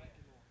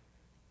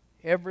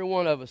 Every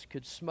one of us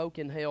could smoke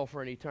in hell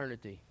for an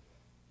eternity.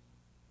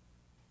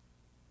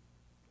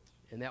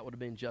 And that would have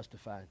been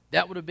justified.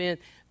 That would have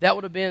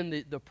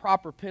been the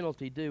proper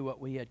penalty due what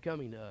we had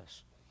coming to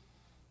us.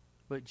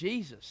 But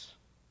Jesus,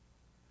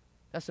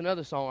 that's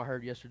another song I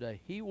heard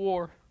yesterday. He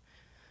wore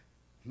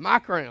my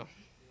crown.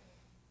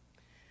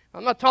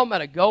 I'm not talking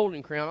about a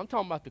golden crown. I'm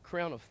talking about the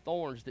crown of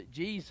thorns that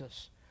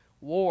Jesus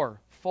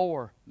wore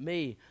for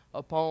me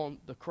upon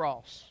the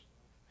cross.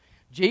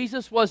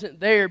 Jesus wasn't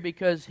there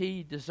because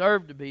he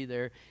deserved to be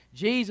there.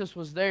 Jesus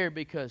was there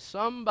because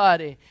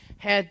somebody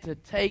had to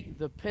take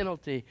the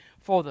penalty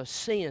for the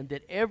sin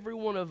that every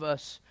one of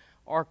us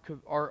are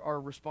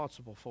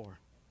responsible for.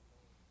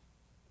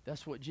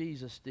 That's what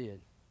Jesus did.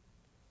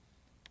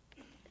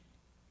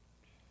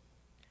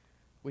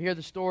 We hear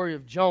the story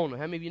of Jonah.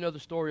 How many of you know the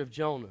story of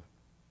Jonah?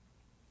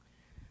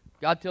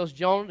 God tells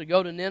Jonah to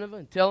go to Nineveh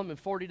and tell them in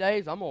 40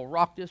 days, I'm going to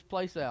rock this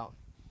place out.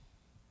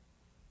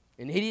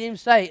 And he didn't even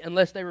say,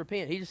 unless they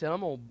repent. He just said,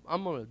 I'm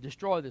going to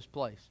destroy this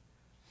place.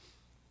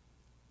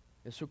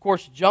 And so, of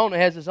course, Jonah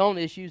has his own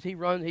issues. He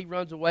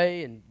runs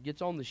away and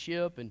gets on the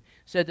ship and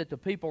said that the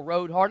people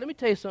rowed hard. Let me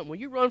tell you something. When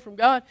you run from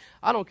God,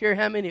 I don't care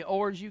how many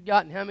oars you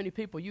got and how many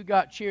people you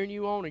got cheering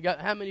you on and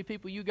how many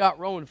people you got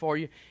rowing for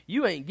you.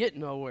 You ain't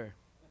getting nowhere.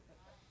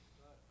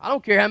 I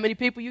don't care how many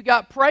people you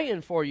got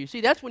praying for you.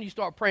 See, that's when you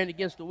start praying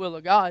against the will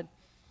of God.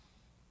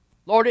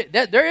 Lord,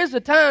 there is a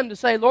time to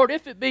say, Lord,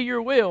 if it be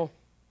your will.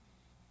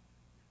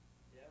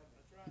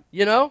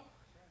 You know?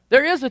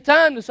 There is a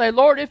time to say,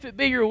 Lord, if it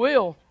be your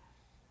will.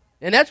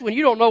 And that's when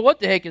you don't know what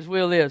the heck his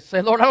will is.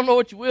 Say, Lord, I don't know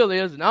what your will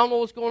is, and I don't know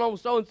what's going on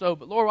with so-and-so,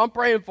 but Lord, I'm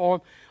praying for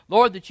them.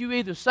 Lord, that you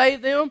either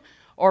save them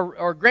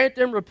or grant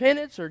them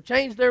repentance or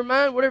change their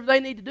mind, whatever they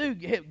need to do.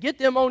 Get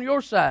them on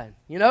your side,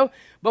 you know.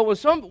 But when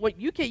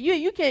you can't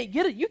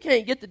get it, you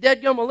can't get the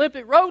dadgum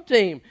Olympic row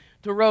team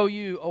to row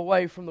you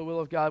away from the will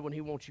of God when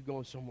he wants you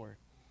going somewhere.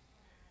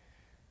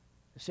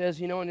 It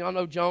says, you know, and y'all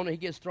know Jonah, he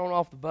gets thrown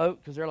off the boat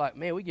because they're like,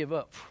 man, we give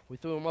up. We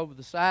threw him over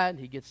the side.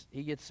 He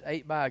gets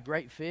ate by a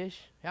great fish.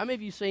 How many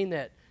of you seen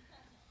that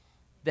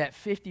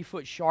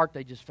 50-foot shark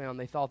they just found?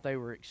 They thought they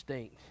were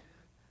extinct.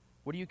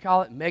 What do you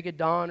call it?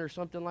 Megalodon or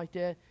something like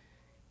that?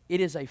 It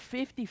is a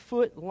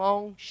 50-foot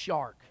long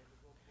shark.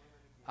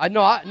 I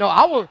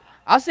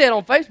said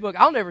on Facebook,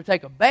 I'll never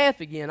take a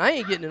bath again. I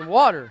ain't getting in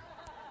water.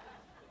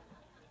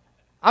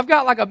 I've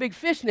got like a big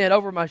fish net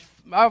over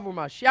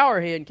my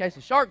shower head in case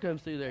a shark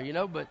comes through there, you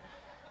know, but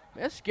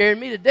that's scaring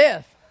me to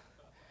death.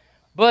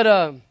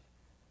 But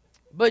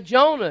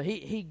Jonah,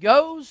 he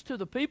goes to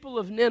the people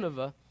of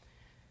Nineveh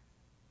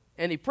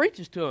and he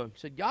preaches to them. He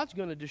said, God's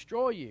going to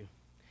destroy you.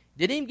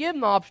 Didn't even give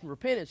them the option of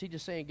repentance. He's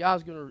just saying,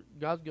 God's going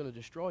to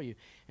destroy you.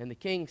 And the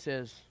king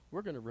says,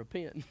 we're going to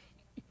repent.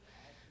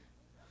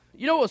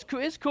 You know what's cool?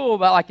 It's cool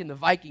about like in the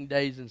Viking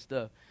days and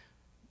stuff.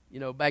 You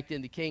know, back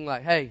then the king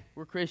like, hey,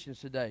 we're Christians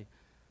today.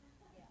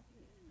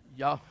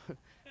 Y'all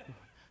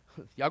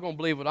going to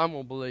believe what I'm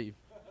going to believe,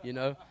 you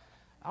know.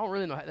 I don't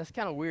really know. That's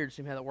kind of weird to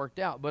see how that worked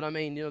out. But, I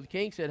mean, you know, the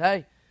king said,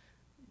 hey,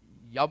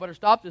 y'all better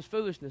stop this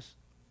foolishness.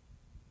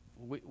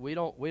 We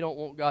don't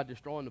want God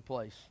destroying the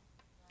place.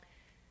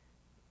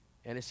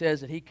 And it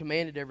says that he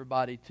commanded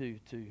everybody to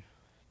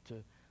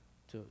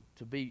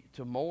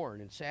mourn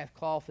and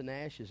sackcloth and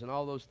ashes and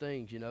all those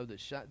things, you know,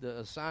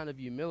 a sign of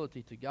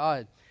humility to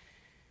God.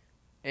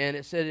 And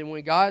it said, and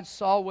when God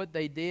saw what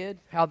they did,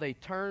 how they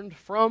turned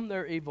from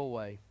their evil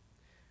way,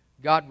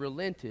 God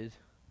relented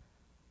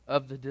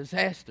of the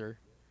disaster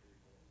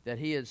that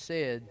he had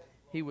said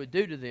he would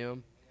do to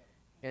them,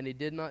 and he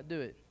did not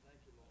do it.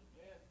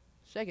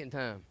 Second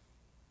time.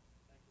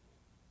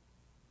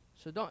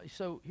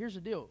 So here's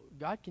the deal.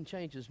 God can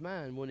change his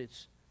mind when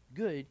it's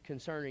good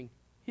concerning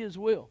his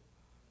will.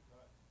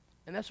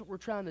 And that's what we're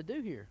trying to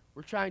do here.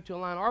 We're trying to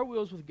align our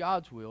wills with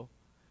God's will.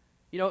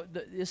 You know,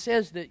 it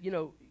says that, you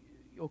know,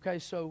 okay,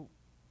 so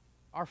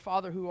our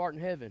Father who art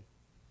in heaven,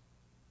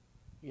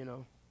 you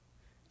know,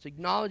 it's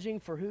acknowledging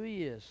for who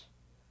he is.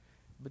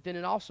 But then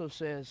it also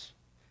says,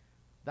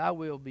 thy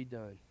will be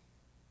done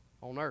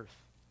on earth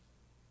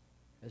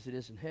as it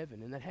is in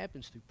heaven. And that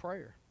happens through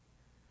prayer.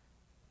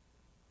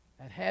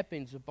 That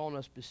happens upon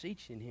us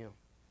beseeching him.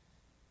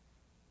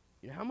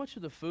 You know, how much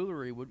of the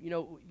foolery would, you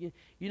know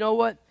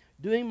what?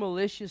 Doing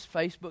malicious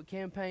Facebook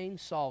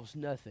campaigns solves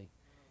nothing.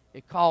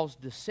 It causes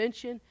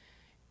dissension.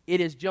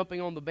 It is jumping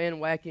on the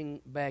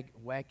wagon.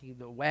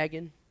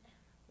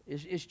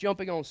 It's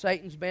jumping on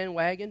Satan's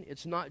bandwagon.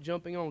 It's not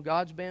jumping on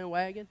God's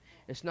bandwagon.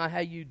 It's not how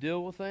you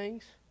deal with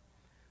things.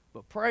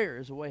 But prayer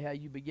is a way how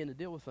you begin to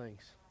deal with things.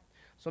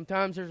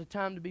 Sometimes there's a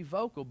time to be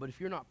vocal, but if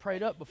you're not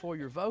prayed up before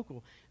you're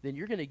vocal, then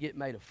you're going to get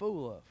made a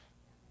fool of.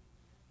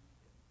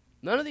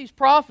 None of these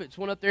prophets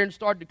went up there and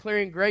started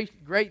declaring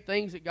great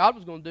things that God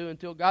was going to do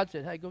until God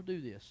said, hey, go do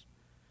this.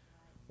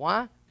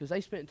 Why? Because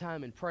they spent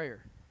time in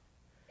prayer.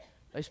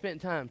 They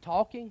spent time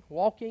talking,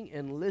 walking,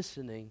 and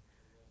listening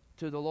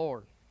to the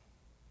Lord.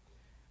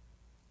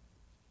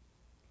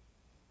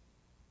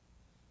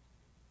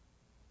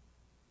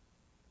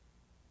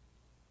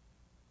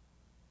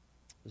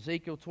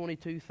 Ezekiel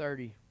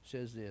 22:30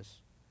 says this.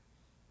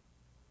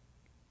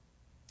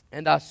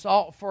 And I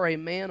sought for a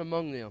man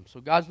among them.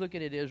 So God's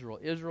looking at Israel.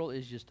 Israel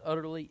is just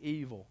utterly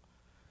evil.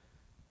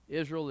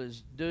 Israel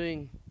is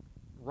doing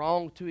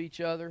wrong to each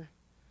other.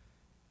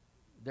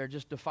 They're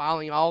just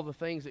defiling all the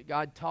things that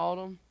God taught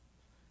them.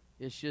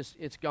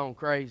 It's gone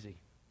crazy.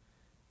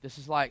 This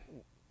is like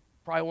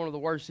probably one of the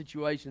worst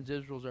situations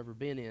Israel's ever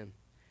been in.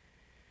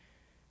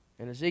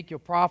 And Ezekiel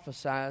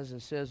prophesies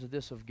and says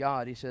this of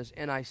God. He says,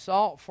 and I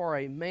sought for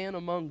a man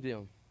among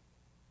them.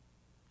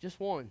 Just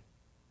one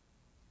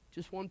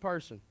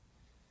person,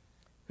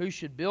 who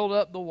should build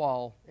up the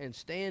wall and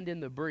stand in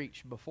the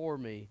breach before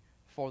me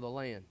for the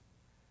land.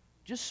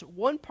 Just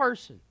one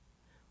person,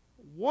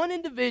 one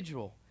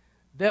individual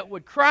that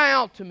would cry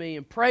out to me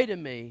and pray to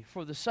me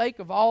for the sake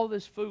of all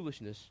this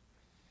foolishness,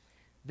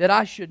 that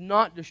I should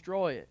not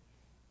destroy it.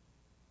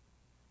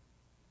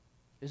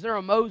 Is there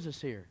a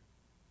Moses here?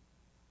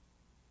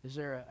 Is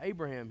there an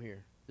Abraham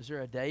here? Is there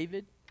a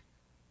David?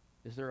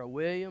 Is there a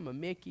William, a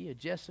Mickey, a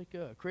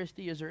Jessica, a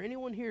Christy? Is there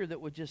anyone here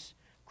that would just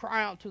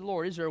cry out to the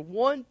Lord? Is there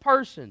one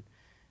person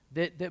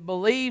that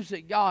believes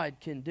that God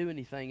can do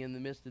anything in the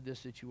midst of this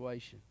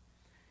situation?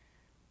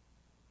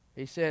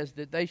 He says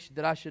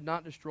that I should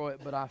not destroy it,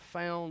 but I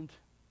found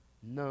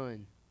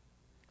none.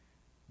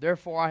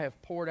 Therefore I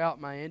have poured out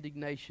my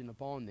indignation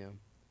upon them,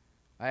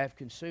 I have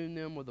consumed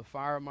them with the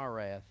fire of my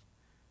wrath.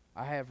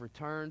 I have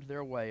returned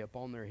their way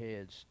upon their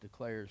heads,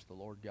 declares the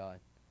Lord God.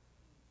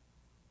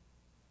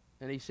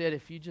 And he said,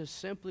 if you just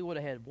simply would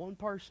have had one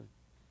person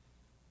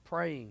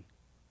praying,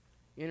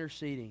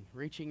 interceding,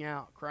 reaching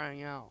out,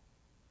 crying out,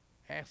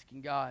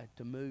 asking God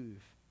to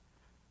move,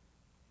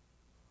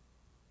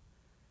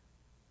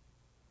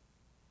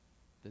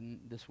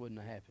 then this wouldn't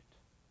have happened.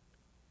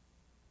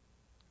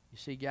 You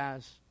see,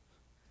 guys,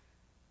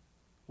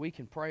 we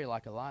can pray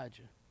like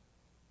Elijah.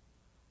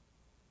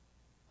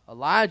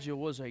 Elijah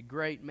was a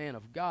great man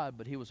of God,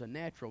 but he was a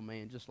natural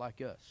man just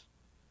like us.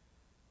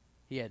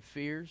 He had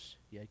fears,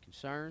 he had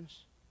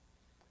concerns.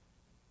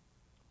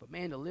 But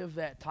man, to live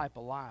that type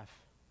of life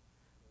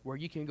where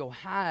you can go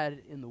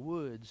hide in the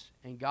woods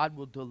and God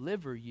will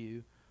deliver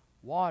you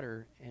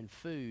water and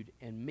food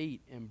and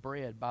meat and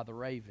bread by the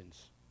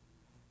ravens.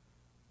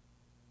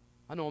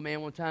 I know a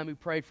man one time who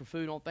prayed for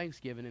food on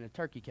Thanksgiving and a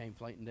turkey came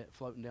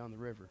floating down the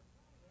river.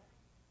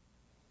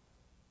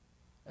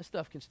 That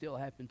stuff can still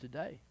happen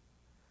today.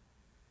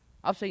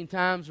 I've seen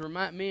times where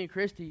me and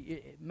Christy,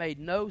 it made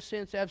no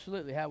sense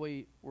absolutely how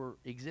we were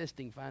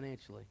existing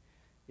financially.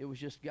 It was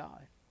just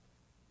God.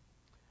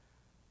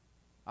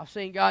 I've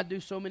seen God do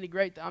so many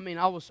great things. I mean,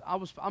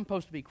 I'm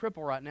supposed to be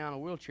crippled right now in a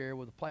wheelchair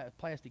with a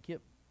plastic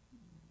hip,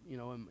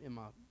 in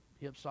my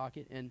hip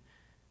socket,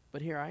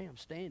 but here I am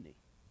standing.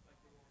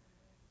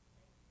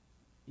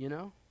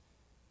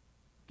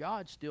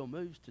 God still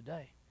moves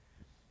today.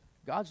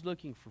 God's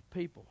looking for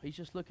people. He's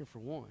just looking for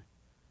one.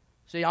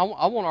 See, I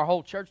want our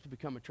whole church to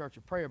become a church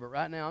of prayer, but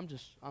right now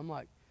I'm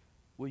like,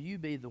 will you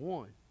be the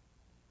one?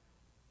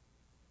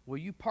 Will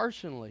you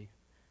personally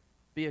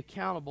be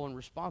accountable and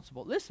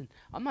responsible? Listen,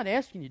 I'm not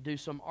asking you to do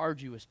some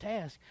arduous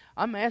task.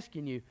 I'm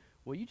asking you,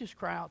 will you just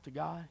cry out to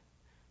God?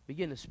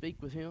 Begin to speak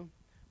with Him.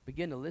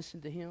 Begin to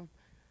listen to Him.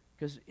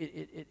 Because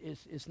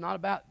it's not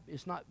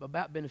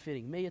about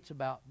benefiting me, it's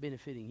about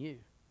benefiting you.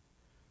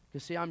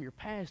 Because see, I'm your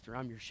pastor,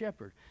 I'm your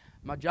shepherd.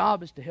 My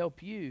job is to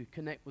help you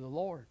connect with the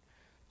Lord.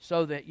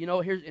 So that,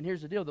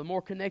 here's the deal. The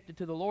more connected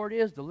to the Lord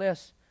is, the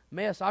less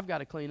mess I've got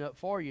to clean up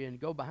for you and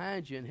go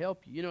behind you and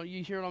help you.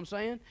 You hear what I'm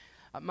saying?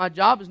 My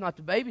job is not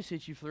to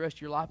babysit you for the rest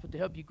of your life, but to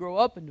help you grow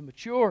up and to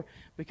mature,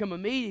 become a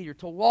mediator,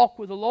 to walk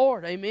with the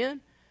Lord.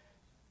 Amen?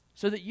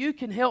 So that you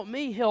can help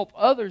me help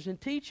others and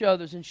teach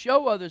others and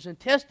show others and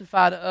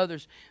testify to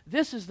others.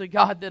 This is the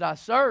God that I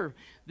serve.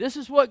 This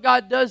is what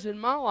God does in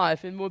my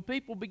life. And when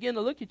people begin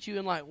to look at you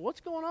and like, what's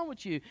going on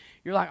with you?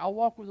 You're like, I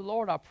walk with the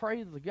Lord. I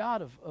pray to the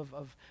God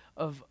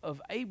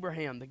of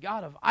Abraham, the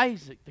God of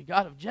Isaac, the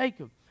God of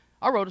Jacob.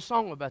 I wrote a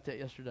song about that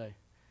yesterday.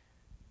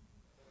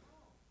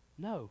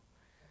 No.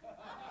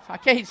 I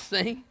can't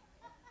sing.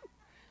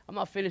 I'm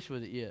not finished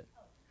with it yet.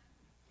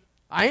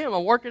 I am.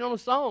 I'm working on a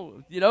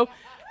song,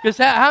 Because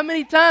how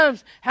many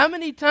times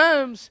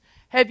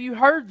have you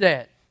heard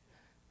that?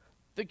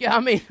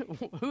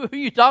 Who are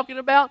you talking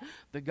about?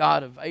 The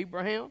God of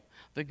Abraham,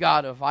 the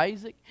God of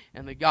Isaac,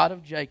 and the God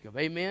of Jacob.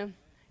 Amen?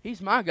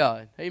 He's my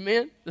God.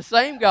 Amen? The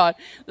same God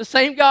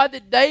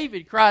that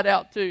David cried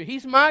out to.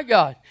 He's my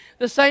God.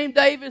 The same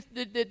David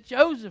that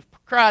Joseph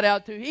cried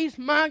out to. He's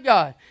my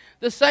God.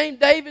 The same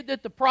David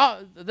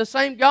the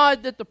same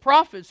God that the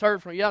prophets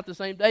heard from. Not the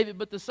same David,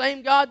 but the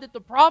same God that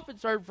the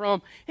prophets heard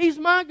from. He's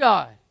my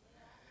God.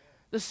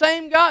 The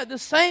same God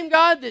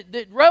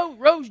that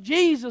rose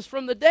Jesus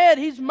from the dead,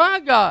 He's my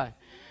God.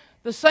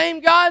 The same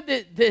God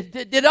that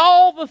did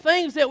all the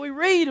things that we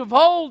read of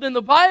old in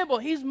the Bible,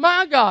 He's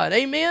my God.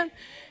 Amen?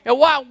 And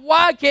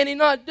why can He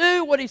not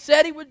do what He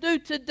said He would do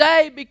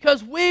today?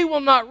 Because we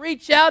will not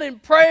reach out in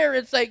prayer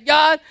and say,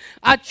 God,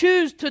 I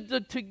choose to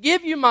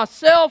give You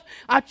myself.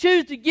 I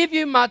choose to give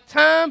You my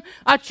time.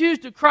 I choose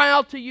to cry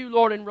out to You,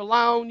 Lord, and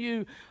rely on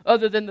You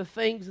other than the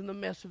things and the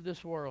mess of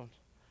this world.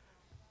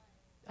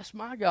 That's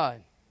my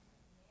God.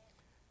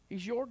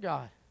 He's your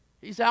God.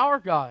 He's our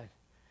God.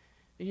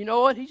 And you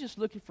know what? He's just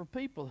looking for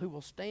people who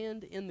will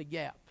stand in the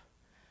gap.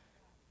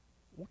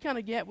 What kind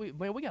of gap? We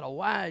got a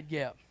wide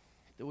gap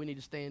that we need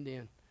to stand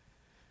in.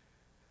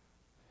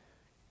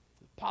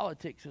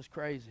 Politics is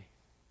crazy.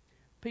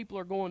 People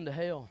are going to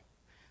hell.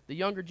 The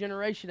younger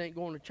generation ain't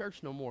going to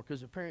church no more because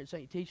their parents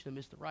ain't teaching them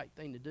it's the right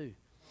thing to do.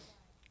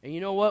 And you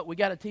know what? We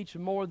got to teach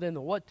them more than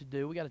the what to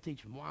do. We got to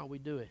teach them why we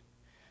do it.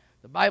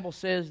 The Bible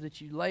says that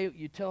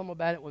you tell them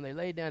about it when they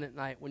lay down at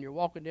night, when you're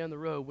walking down the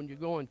road, when you're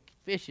going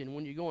fishing,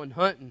 when you're going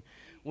hunting,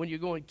 when you're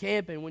going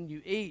camping, when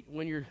you eat,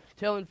 when you're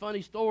telling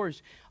funny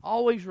stories.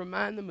 Always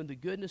remind them of the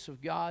goodness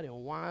of God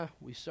and why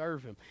we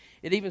serve Him.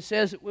 It even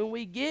says that when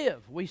we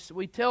give, we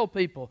tell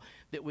people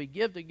that we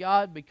give to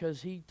God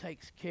because He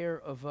takes care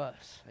of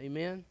us.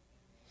 Amen?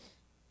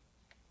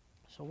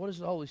 So what is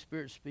the Holy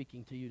Spirit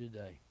speaking to you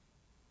today?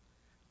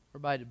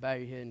 Everybody to bow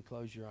your head and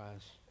close your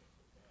eyes.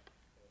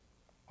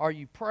 Are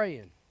you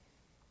praying?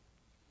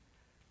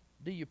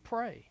 Do you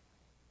pray?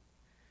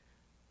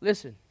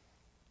 Listen.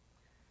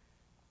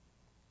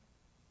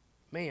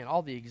 Man,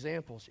 all the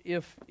examples.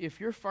 If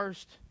your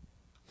first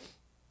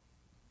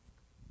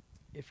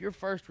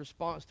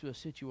response to a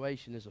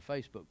situation is a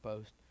Facebook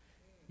post,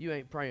 you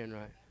ain't praying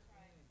right.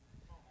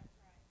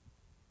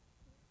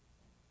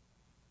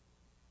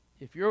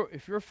 If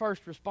your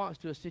first response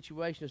to a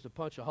situation is to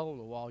punch a hole in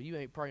the wall, you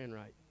ain't praying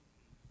right.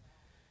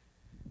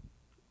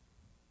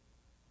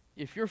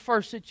 If your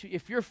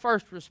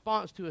first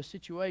response to a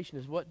situation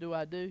is, what do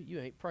I do? You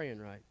ain't praying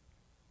right.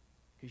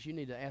 Because you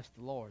need to ask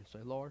the Lord and say,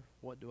 Lord,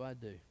 what do I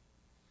do?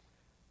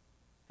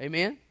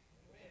 Amen?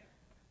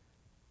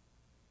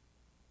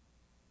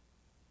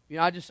 You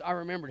know, I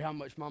remembered how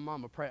much my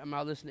mama prayed. I mean,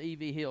 I listened to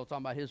E.V. Hill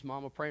talking about his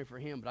mama praying for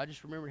him, but I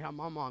just remembered how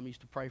my mom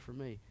used to pray for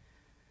me.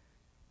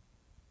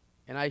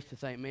 And I used to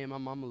think, man, my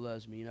mama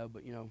loves me,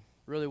 but,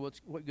 really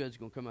what good's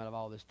going to come out of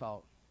all this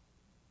talk?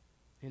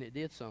 And it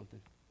did something.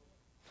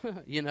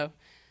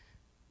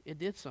 It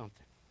did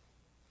something.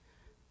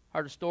 I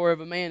heard a story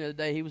of a man the other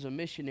day. He was a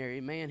missionary.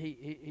 Man,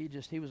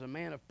 he was a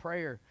man of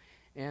prayer.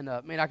 And,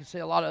 I could say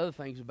a lot of other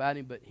things about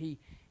him, but he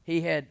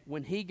had,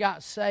 when he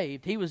got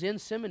saved, he was in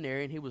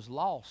seminary and he was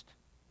lost.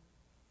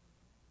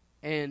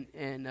 And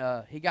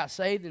he got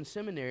saved in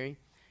seminary.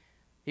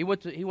 He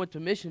went to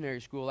missionary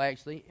school,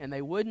 actually, and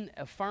they wouldn't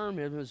affirm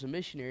him as a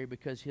missionary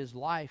because his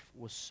life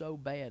was so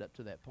bad up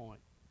to that point.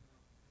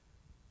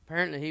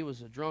 Apparently he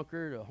was a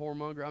drunkard, a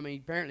whoremonger.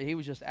 Apparently he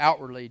was just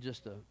outwardly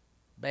just a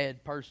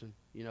bad person,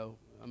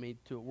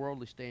 to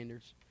worldly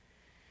standards.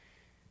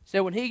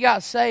 So when he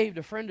got saved,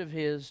 a friend of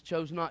his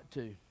chose not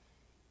to.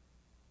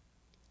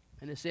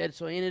 And it said,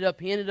 so he ended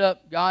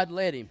up, God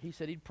led him. He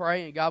said he'd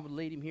pray and God would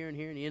lead him here and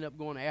here, and he ended up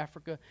going to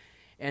Africa.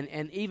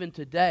 And even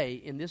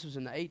today, and this was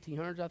in the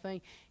 1800s, I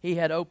think, he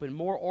had opened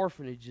more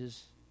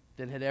orphanages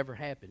than had ever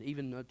happened,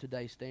 even up to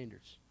today's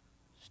standards.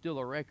 Still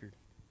a record.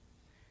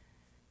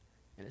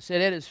 And it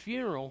said at his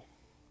funeral,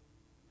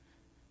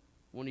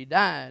 when he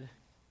died,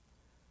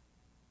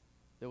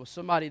 there was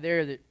somebody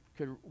there that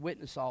could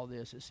witness all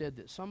this. It said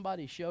that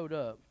somebody showed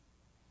up,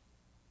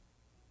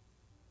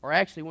 or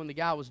actually when the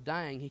guy was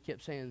dying, he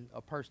kept saying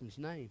a person's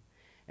name.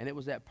 And it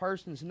was that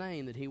person's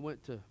name that he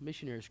went to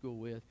missionary school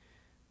with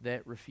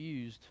that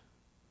refused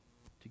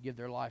to give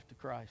their life to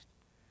Christ.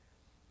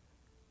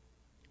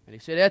 And he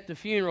said at the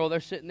funeral, they're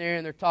sitting there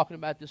and they're talking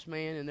about this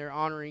man and they're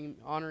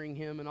honoring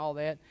him and all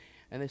that.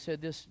 And they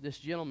said this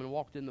gentleman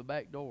walked in the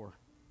back door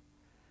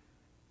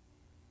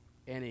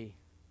and he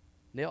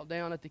knelt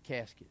down at the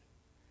casket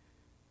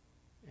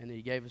and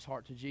he gave his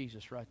heart to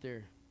Jesus right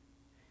there.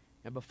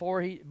 And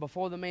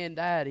before the man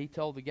died, he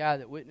told the guy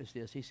that witnessed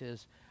this, he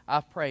says,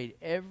 I've prayed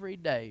every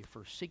day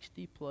for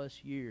 60 plus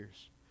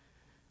years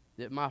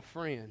that my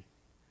friend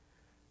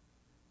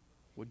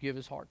would give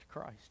his heart to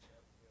Christ.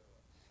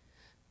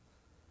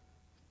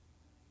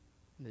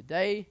 And the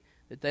day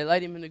that they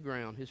laid him in the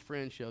ground, his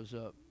friend shows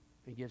up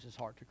and gives his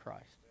heart to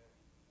Christ.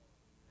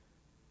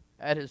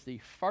 That is the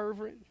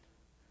fervent,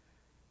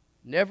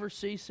 never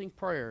ceasing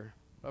prayer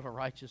of a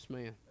righteous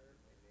man.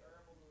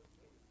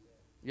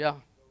 Yeah.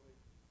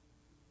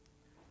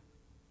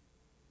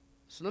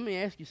 So let me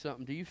ask you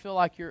something. Do you feel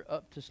like you're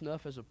up to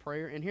snuff as a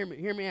prayer? And hear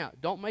me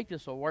out. Don't make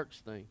this a works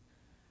thing.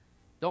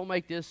 Don't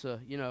make this a,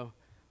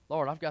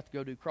 Lord, I've got to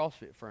go do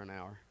CrossFit for an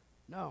hour.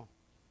 No.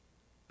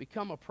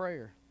 Become a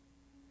prayer.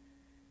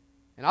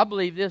 And I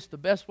believe this, the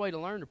best way to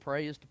learn to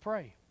pray is to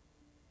pray.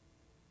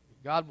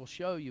 God will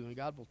show you, and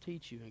God will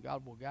teach you, and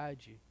God will guide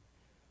you.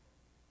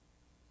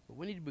 But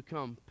we need to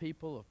become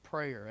people of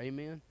prayer.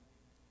 Amen?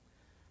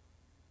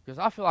 Because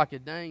I feel like a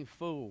dang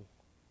fool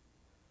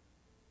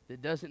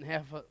that doesn't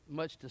have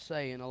much to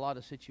say in a lot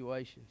of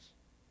situations.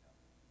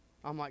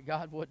 I'm like,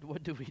 God,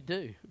 what do we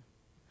do?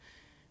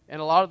 And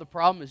a lot of the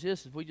problem is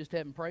this, is we just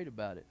haven't prayed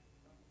about it.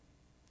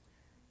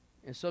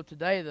 And so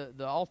today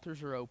the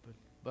altars are open.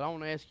 But I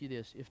want to ask you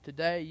this. If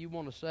today you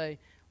want to say,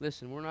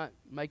 listen, we're not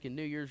making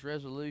New Year's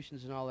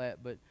resolutions and all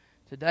that, but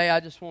today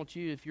I just want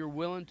you, if you're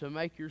willing to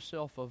make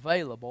yourself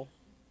available,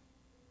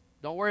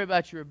 don't worry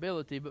about your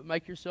ability, but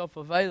make yourself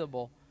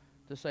available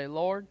to say,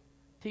 Lord,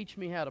 teach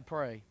me how to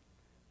pray.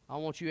 I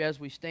want you, as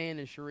we stand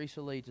and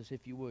Sharisa leads us,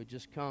 if you would,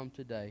 just come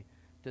today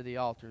to the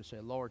altar and say,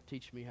 Lord,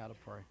 teach me how to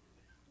pray.